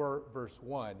chapter 4, verse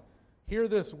 1. Hear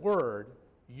this word,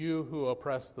 you who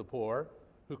oppress the poor,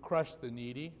 who crush the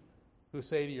needy, who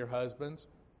say to your husbands,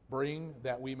 bring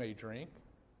that we may drink.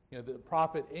 The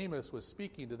prophet Amos was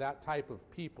speaking to that type of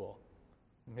people.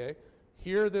 Okay?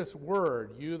 Hear this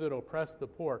word, you that oppress the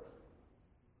poor,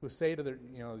 who say to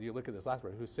you look at this last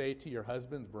word, who say to your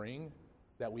husbands, bring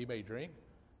that we may drink.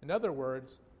 In other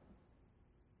words,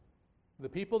 the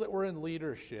people that were in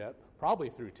leadership, probably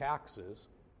through taxes,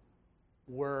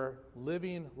 were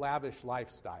living lavish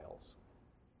lifestyles.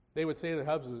 They would say to their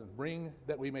husbands, bring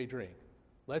that we may drink.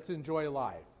 Let's enjoy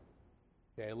life.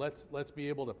 Okay, let's be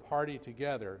able to party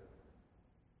together.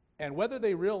 And whether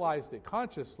they realized it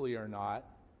consciously or not,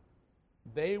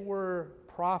 they were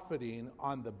profiting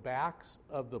on the backs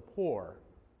of the poor.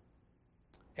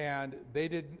 And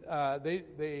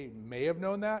they may have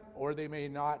known that, or they may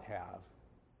not have.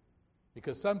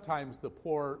 Because sometimes the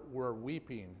poor were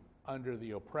weeping under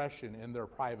the oppression in their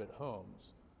private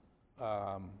homes.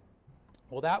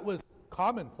 Well, that was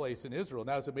commonplace in Israel, and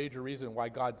that was a major reason why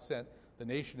God sent the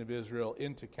nation of Israel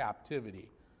into captivity.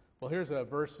 Well, here's a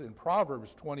verse in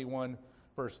Proverbs 21,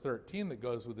 verse 13 that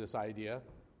goes with this idea.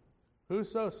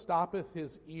 Whoso stoppeth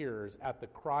his ears at the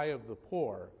cry of the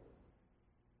poor,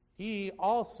 he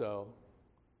also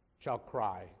shall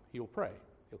cry. He will pray.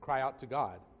 He'll cry out to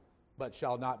God, but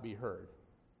shall not be heard.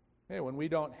 Hey, when we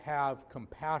don't have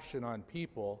compassion on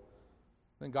people,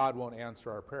 then God won't answer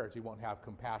our prayers. He won't have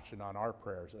compassion on our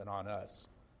prayers and on us.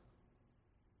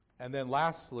 And then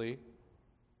lastly,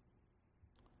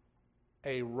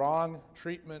 a wrong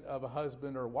treatment of a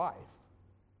husband or wife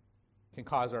can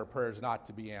cause our prayers not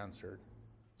to be answered.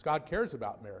 Because God cares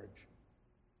about marriage.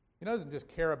 He doesn't just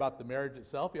care about the marriage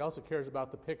itself, he also cares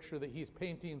about the picture that he's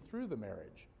painting through the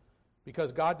marriage.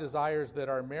 Because God desires that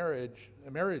our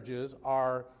marriages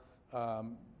are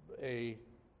a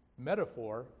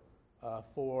metaphor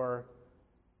for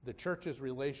the church's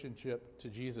relationship to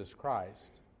Jesus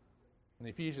Christ. And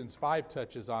Ephesians 5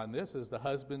 touches on this, as the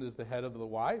husband is the head of the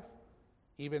wife,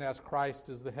 even as Christ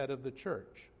is the head of the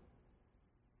church.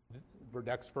 For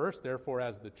next verse, therefore,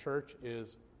 as the church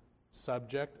is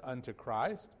subject unto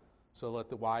Christ, so let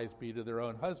the wives be to their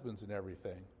own husbands in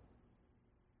everything.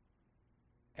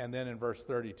 And then in verse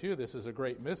 32, this is a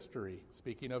great mystery,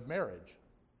 speaking of marriage.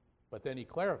 But then he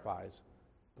clarifies,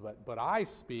 but I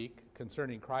speak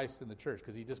concerning Christ and the church,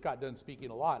 because he just got done speaking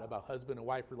a lot about husband and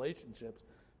wife relationships.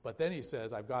 But then he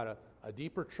says, I've got a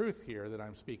deeper truth here that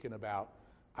I'm speaking about.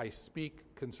 I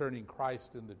speak concerning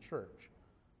Christ and the church.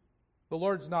 The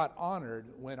Lord's not honored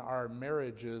when our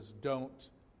marriages don't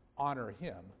honor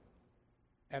him.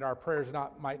 And our prayers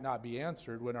might not be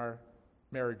answered when our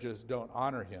marriages don't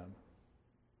honor him.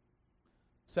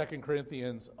 2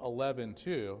 Corinthians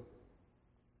 11:2,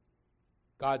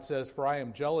 God says, for I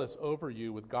am jealous over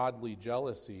you with godly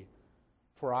jealousy,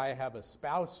 for I have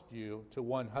espoused you to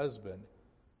one husband,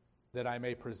 that I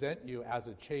may present you as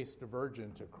a chaste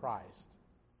virgin to Christ.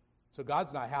 So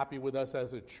God's not happy with us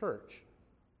as a church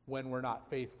when we're not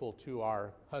faithful to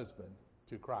our husband,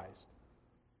 to Christ.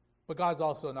 But God's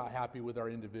also not happy with our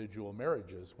individual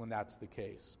marriages when that's the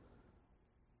case.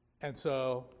 And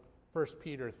so 1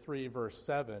 Peter 3 verse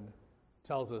 7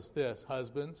 tells us this,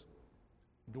 husbands,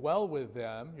 dwell with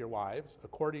them, your wives,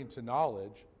 according to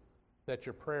knowledge, that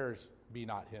your prayers be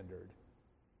not hindered.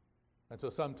 And so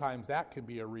sometimes that can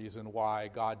be a reason why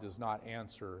God does not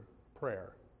answer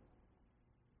prayer.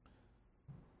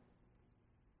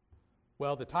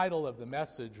 Well, the title of the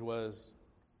message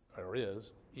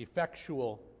is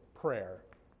Effectual Prayer.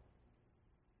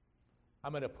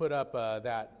 I'm going to put up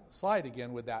that slide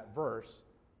again with that verse.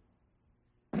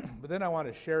 But then I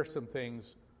want to share some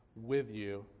things with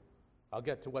you. I'll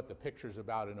get to what the picture's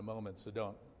about in a moment, so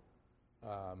don't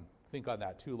think on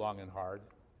that too long and hard.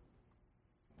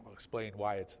 I'll explain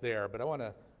why it's there, but I want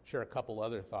to share a couple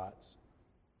other thoughts.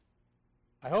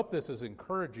 I hope this is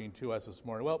encouraging to us this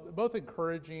morning. Well, both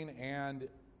encouraging and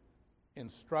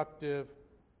instructive,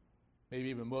 maybe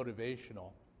even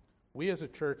motivational. We as a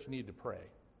church need to pray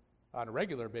on a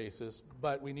regular basis,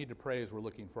 but we need to pray as we're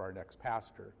looking for our next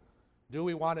pastor. Do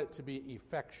we want it to be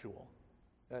effectual?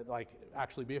 Like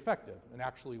actually be effective and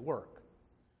actually work?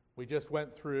 We just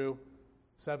went through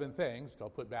 7 things, which I'll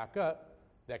put back up,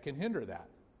 that can hinder that.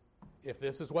 If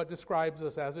this is what describes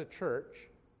us as a church,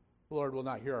 the Lord will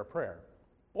not hear our prayer.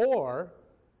 Or,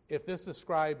 if this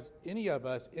describes any of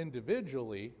us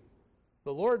individually,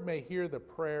 the Lord may hear the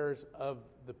prayers of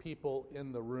the people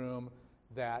in the room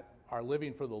that are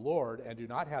living for the Lord and do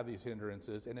not have these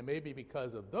hindrances, and it may be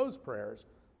because of those prayers,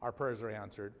 our prayers are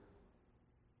answered.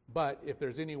 But if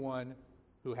there's anyone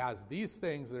who has these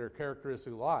things that are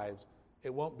characteristic of lives,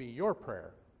 it won't be your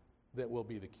prayer that will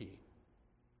be the key.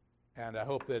 And I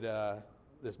hope that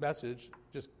this message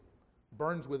just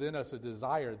burns within us a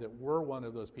desire that we're one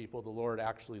of those people the Lord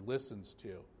actually listens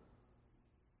to.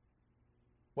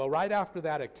 Well, right after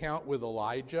that account with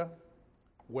Elijah,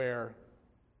 where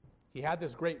he had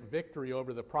this great victory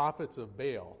over the prophets of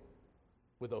Baal,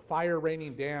 with a fire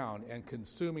raining down and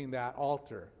consuming that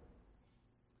altar,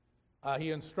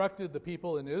 he instructed the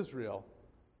people in Israel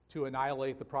to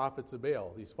annihilate the prophets of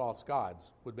Baal, these false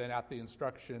gods, who had been at the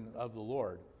instruction of the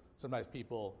Lord. Sometimes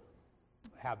people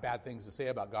have bad things to say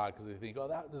about God because they think, oh,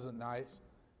 that isn't nice.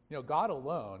 You know, God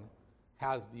alone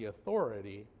has the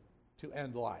authority to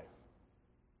end life.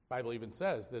 The Bible even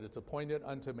says that it's appointed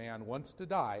unto man once to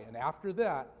die, and after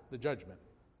that, the judgment.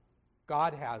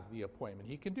 God has the appointment.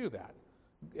 He can do that.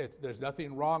 There's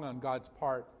nothing wrong on God's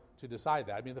part to decide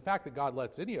that. I mean, the fact that God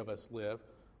lets any of us live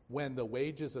when the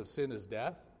wages of sin is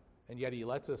death, and yet he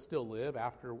lets us still live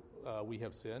after we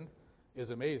have sinned,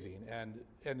 is amazing, and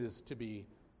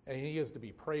he is to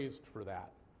be praised for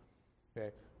that.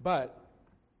 Okay, but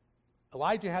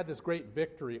Elijah had this great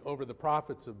victory over the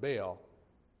prophets of Baal,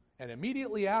 and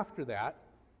immediately after that,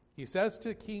 He says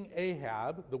to King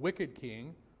Ahab, the wicked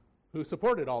king, who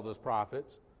supported all those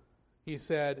prophets, he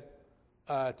said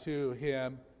to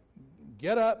him,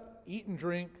 "Get up, eat and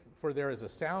drink, for there is a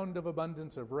sound of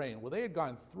abundance of rain." Well, they had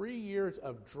gone 3 years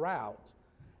of drought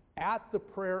at the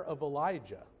prayer of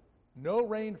Elijah. No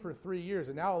rain for 3 years,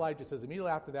 and now Elijah says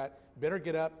immediately after that, "You better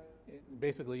get up.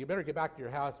 Basically, you better get back to your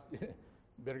house. You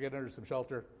better get under some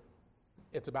shelter.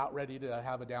 It's about ready to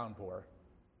have a downpour."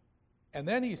 And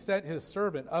then he sent his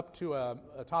servant up to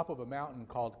a top of a mountain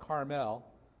called Carmel,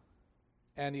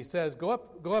 and he says, go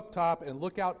up top and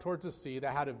look out towards the sea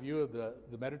that had a view of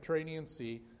the Mediterranean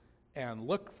Sea, and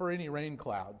look for any rain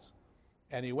clouds.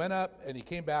 And he went up and he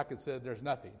came back and said, "There's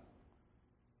nothing."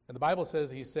 And the Bible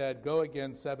says he said, "Go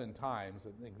again 7 times.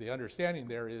 I think the understanding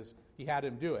there is he had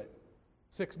him do it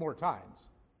 6 more times.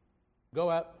 Go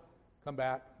up, come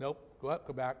back. Nope, go up,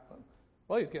 come back.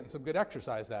 Well, he's getting some good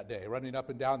exercise that day, running up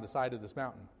and down the side of this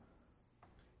mountain.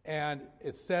 And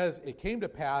it says, it came to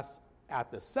pass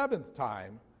at the 7th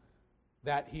time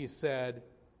that he said,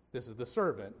 this is the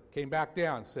servant, came back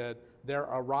down, said, "There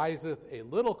ariseth a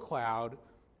little cloud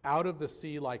out of the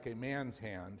sea like a man's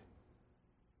hand."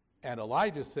 And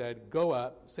Elijah said, "Go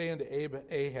up, say unto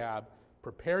Ahab,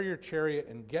 prepare your chariot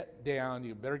and get down.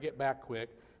 You better get back quick,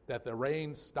 that the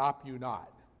rain stop you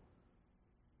not."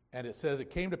 And it says, it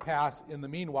came to pass in the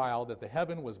meanwhile that the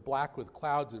heaven was black with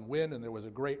clouds and wind, and there was a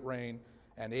great rain.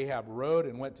 And Ahab rode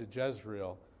and went to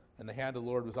Jezreel. And the hand of the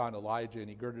Lord was on Elijah, and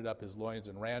he girded up his loins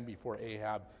and ran before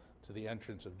Ahab to the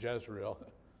entrance of Jezreel.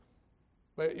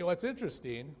 But what's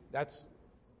interesting, that's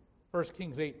 1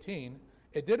 Kings 18.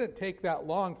 It didn't take that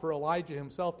long for Elijah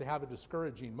himself to have a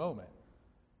discouraging moment.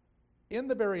 In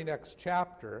the very next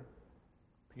chapter,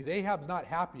 because Ahab's not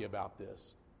happy about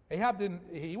this.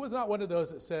 He was not one of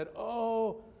those that said,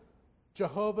 "Oh,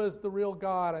 Jehovah's the real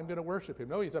God, I'm going to worship him."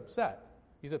 No, he's upset.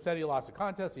 He's upset he lost the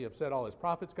contest. He's upset all his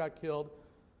prophets got killed.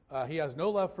 He has no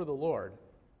love for the Lord.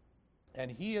 And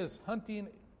he is hunting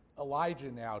Elijah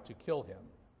now to kill him.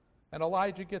 And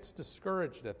Elijah gets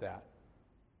discouraged at that.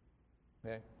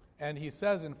 Okay? And he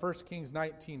says in 1 Kings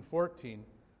 19:14,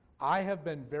 "I have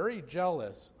been very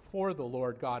jealous for the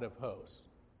Lord God of hosts."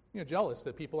 Jealous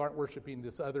that people aren't worshiping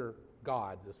this other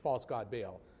God, this false god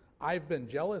Baal. "I've been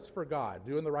jealous for God,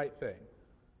 doing the right thing.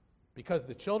 Because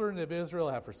the children of Israel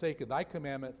have forsaken thy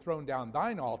commandment, thrown down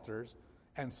thine altars,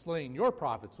 and slain your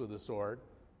prophets with the sword.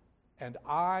 And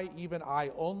I, even I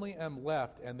only am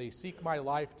left, and they seek my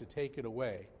life to take it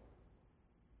away."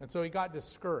 And so he got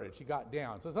discouraged. He got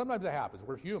down. So sometimes that happens.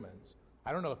 We're humans.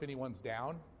 I don't know if anyone's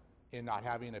down in not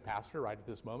having a pastor right at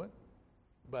this moment,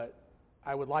 but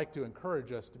I would like to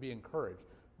encourage us to be encouraged.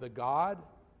 The God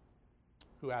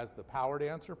who has the power to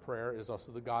answer prayer is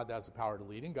also the God that has the power to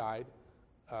lead and guide.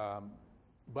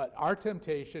 But our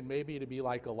temptation may be to be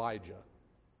like Elijah.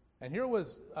 And here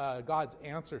was God's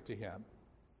answer to him.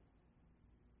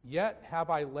 "Yet have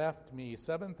I left me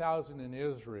 7,000 in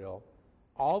Israel,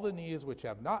 all the knees which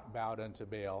have not bowed unto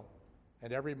Baal,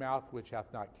 and every mouth which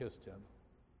hath not kissed him."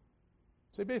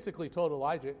 So he basically told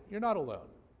Elijah, you're not alone.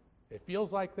 It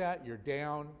feels like that, you're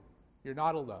down, you're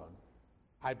not alone.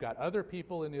 I've got other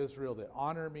people in Israel that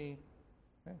honor me.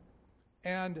 Okay?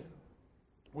 And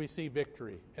we see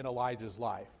victory in Elijah's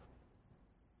life.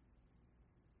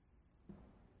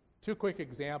 2 quick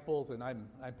examples, and I'm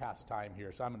past time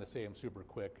here, so I'm going to say them super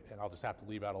quick, and I'll just have to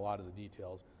leave out a lot of the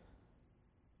details.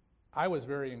 I was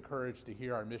very encouraged to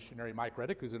hear our missionary, Mike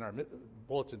Reddick, who's in our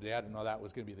bulletin today. I didn't know that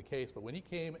was going to be the case, but when he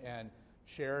came and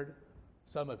shared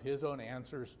some of his own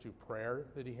answers to prayer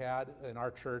that he had in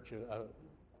our church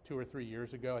 2 or 3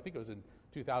 years ago, I think it was in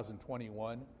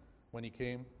 2021 when he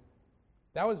came,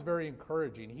 that was very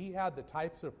encouraging. He had the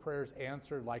types of prayers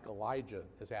answered like Elijah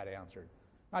has had answered.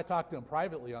 I talked to him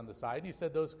privately on the side, and he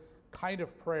said those kind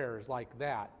of prayers like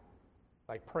that,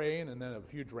 like praying and then a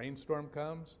huge rainstorm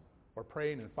comes, or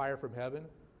praying and fire from heaven,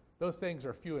 those things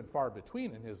are few and far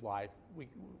between in his life.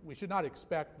 We should not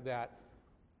expect that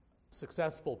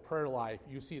successful prayer life,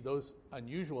 you see those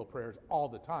unusual prayers all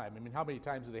the time. I mean, how many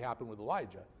times did they happen with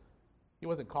Elijah? He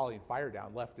wasn't calling fire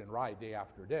down left and right day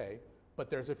after day, but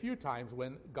there's a few times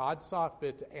when God saw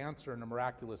fit to answer in a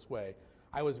miraculous way.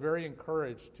 I was very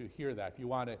encouraged to hear that. If you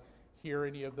want to hear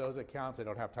any of those accounts, I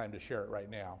don't have time to share it right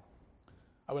now.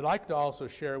 I would like to also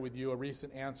share with you a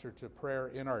recent answer to prayer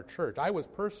in our church. I was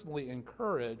personally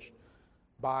encouraged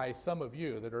by some of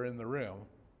you that are in the room.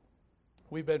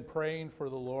 We've been praying for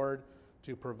the Lord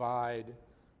to provide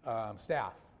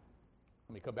staff.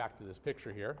 Let me come back to this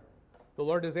picture here. The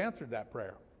Lord has answered that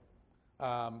prayer.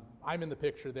 I'm in the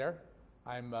picture there.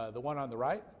 I'm the one on the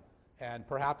right, and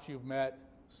perhaps you've met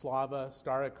Slava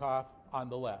Starikov on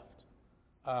the left.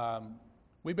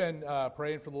 We've been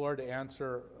praying for the Lord to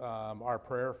answer our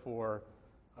prayer for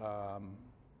a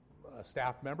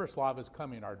staff member. Slava's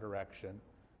coming our direction.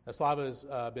 Now, Slava's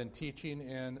been teaching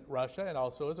in Russia and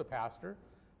also as a pastor.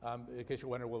 In case you're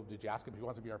wondering, well, did you ask him if he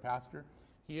wants to be our pastor?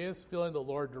 He is feeling the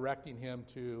Lord directing him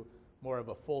to more of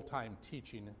a full-time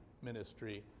teaching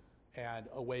ministry and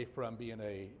away from being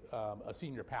a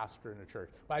senior pastor in a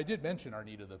church. But I did mention our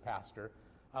need of the pastor.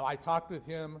 I talked with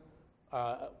him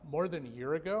more than a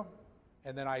year ago,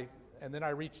 and then I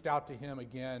reached out to him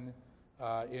again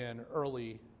in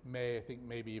early May, I think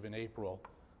maybe even April,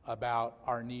 about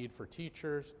our need for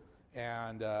teachers.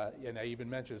 And I even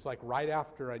mentioned, it's like right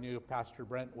after I knew Pastor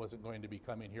Brent wasn't going to be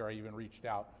coming here, I even reached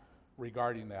out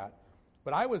regarding that.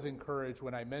 But I was encouraged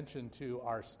when I mentioned to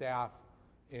our staff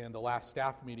in the last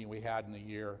staff meeting we had in the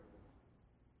year,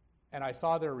 and I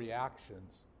saw their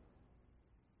reactions.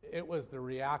 It was the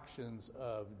reactions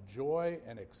of joy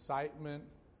and excitement.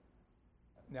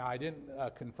 Now, I didn't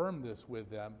confirm this with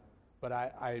them, but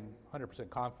I'm 100%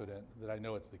 confident that I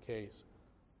know it's the case.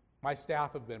 My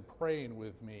staff have been praying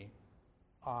with me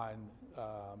on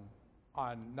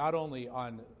not only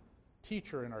on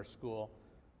teacher in our school,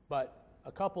 but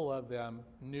a couple of them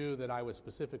knew that I was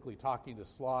specifically talking to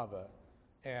Slava,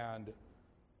 and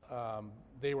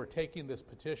they were taking this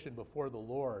petition before the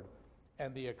Lord,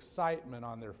 and the excitement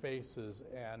on their faces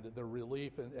and the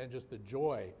relief and just the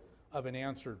joy of an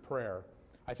answered prayer.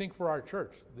 I think for our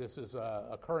church, this is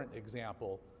a current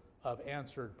example of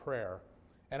answered prayer,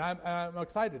 and I'm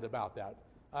excited about that.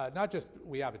 Not just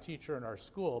we have a teacher in our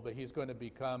school, but he's going to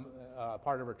become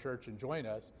part of our church and join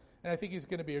us, and I think he's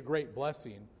going to be a great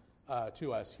blessing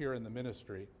to us here in the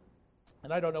ministry.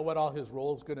 And I don't know what all his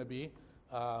role is going to be,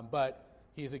 but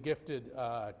he's a gifted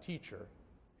teacher,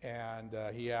 and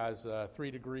he has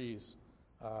 3 degrees,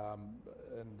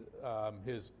 and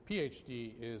his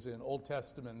PhD is in Old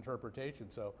Testament interpretation,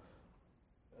 so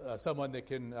someone that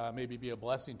can maybe be a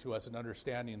blessing to us in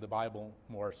understanding the Bible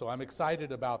more. So I'm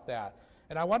excited about that.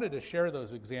 And I wanted to share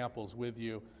those examples with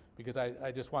you because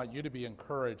I just want you to be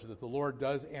encouraged that the Lord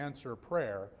does answer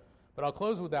prayer. But I'll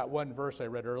close with that one verse I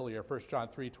read earlier, 1 John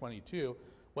 3:22.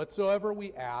 Whatsoever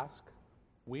we ask,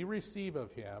 we receive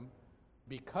of him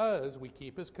because we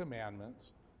keep his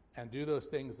commandments and do those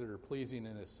things that are pleasing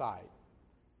in his sight.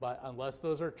 But unless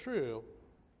those are true,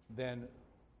 then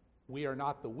we are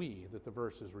not the we that the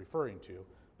verse is referring to.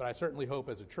 But I certainly hope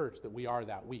as a church that we are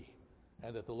that we,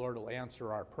 and that the Lord will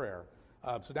answer our prayer.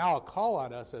 So now I'll call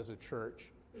on us as a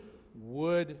church.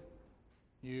 Would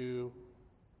you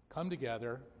come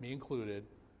together, me included,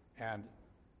 and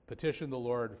petition the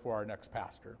Lord for our next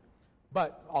pastor,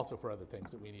 but also for other things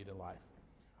that we need in life.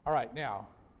 All right, now,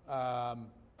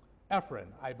 Ephraim,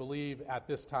 I believe at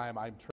this time I'm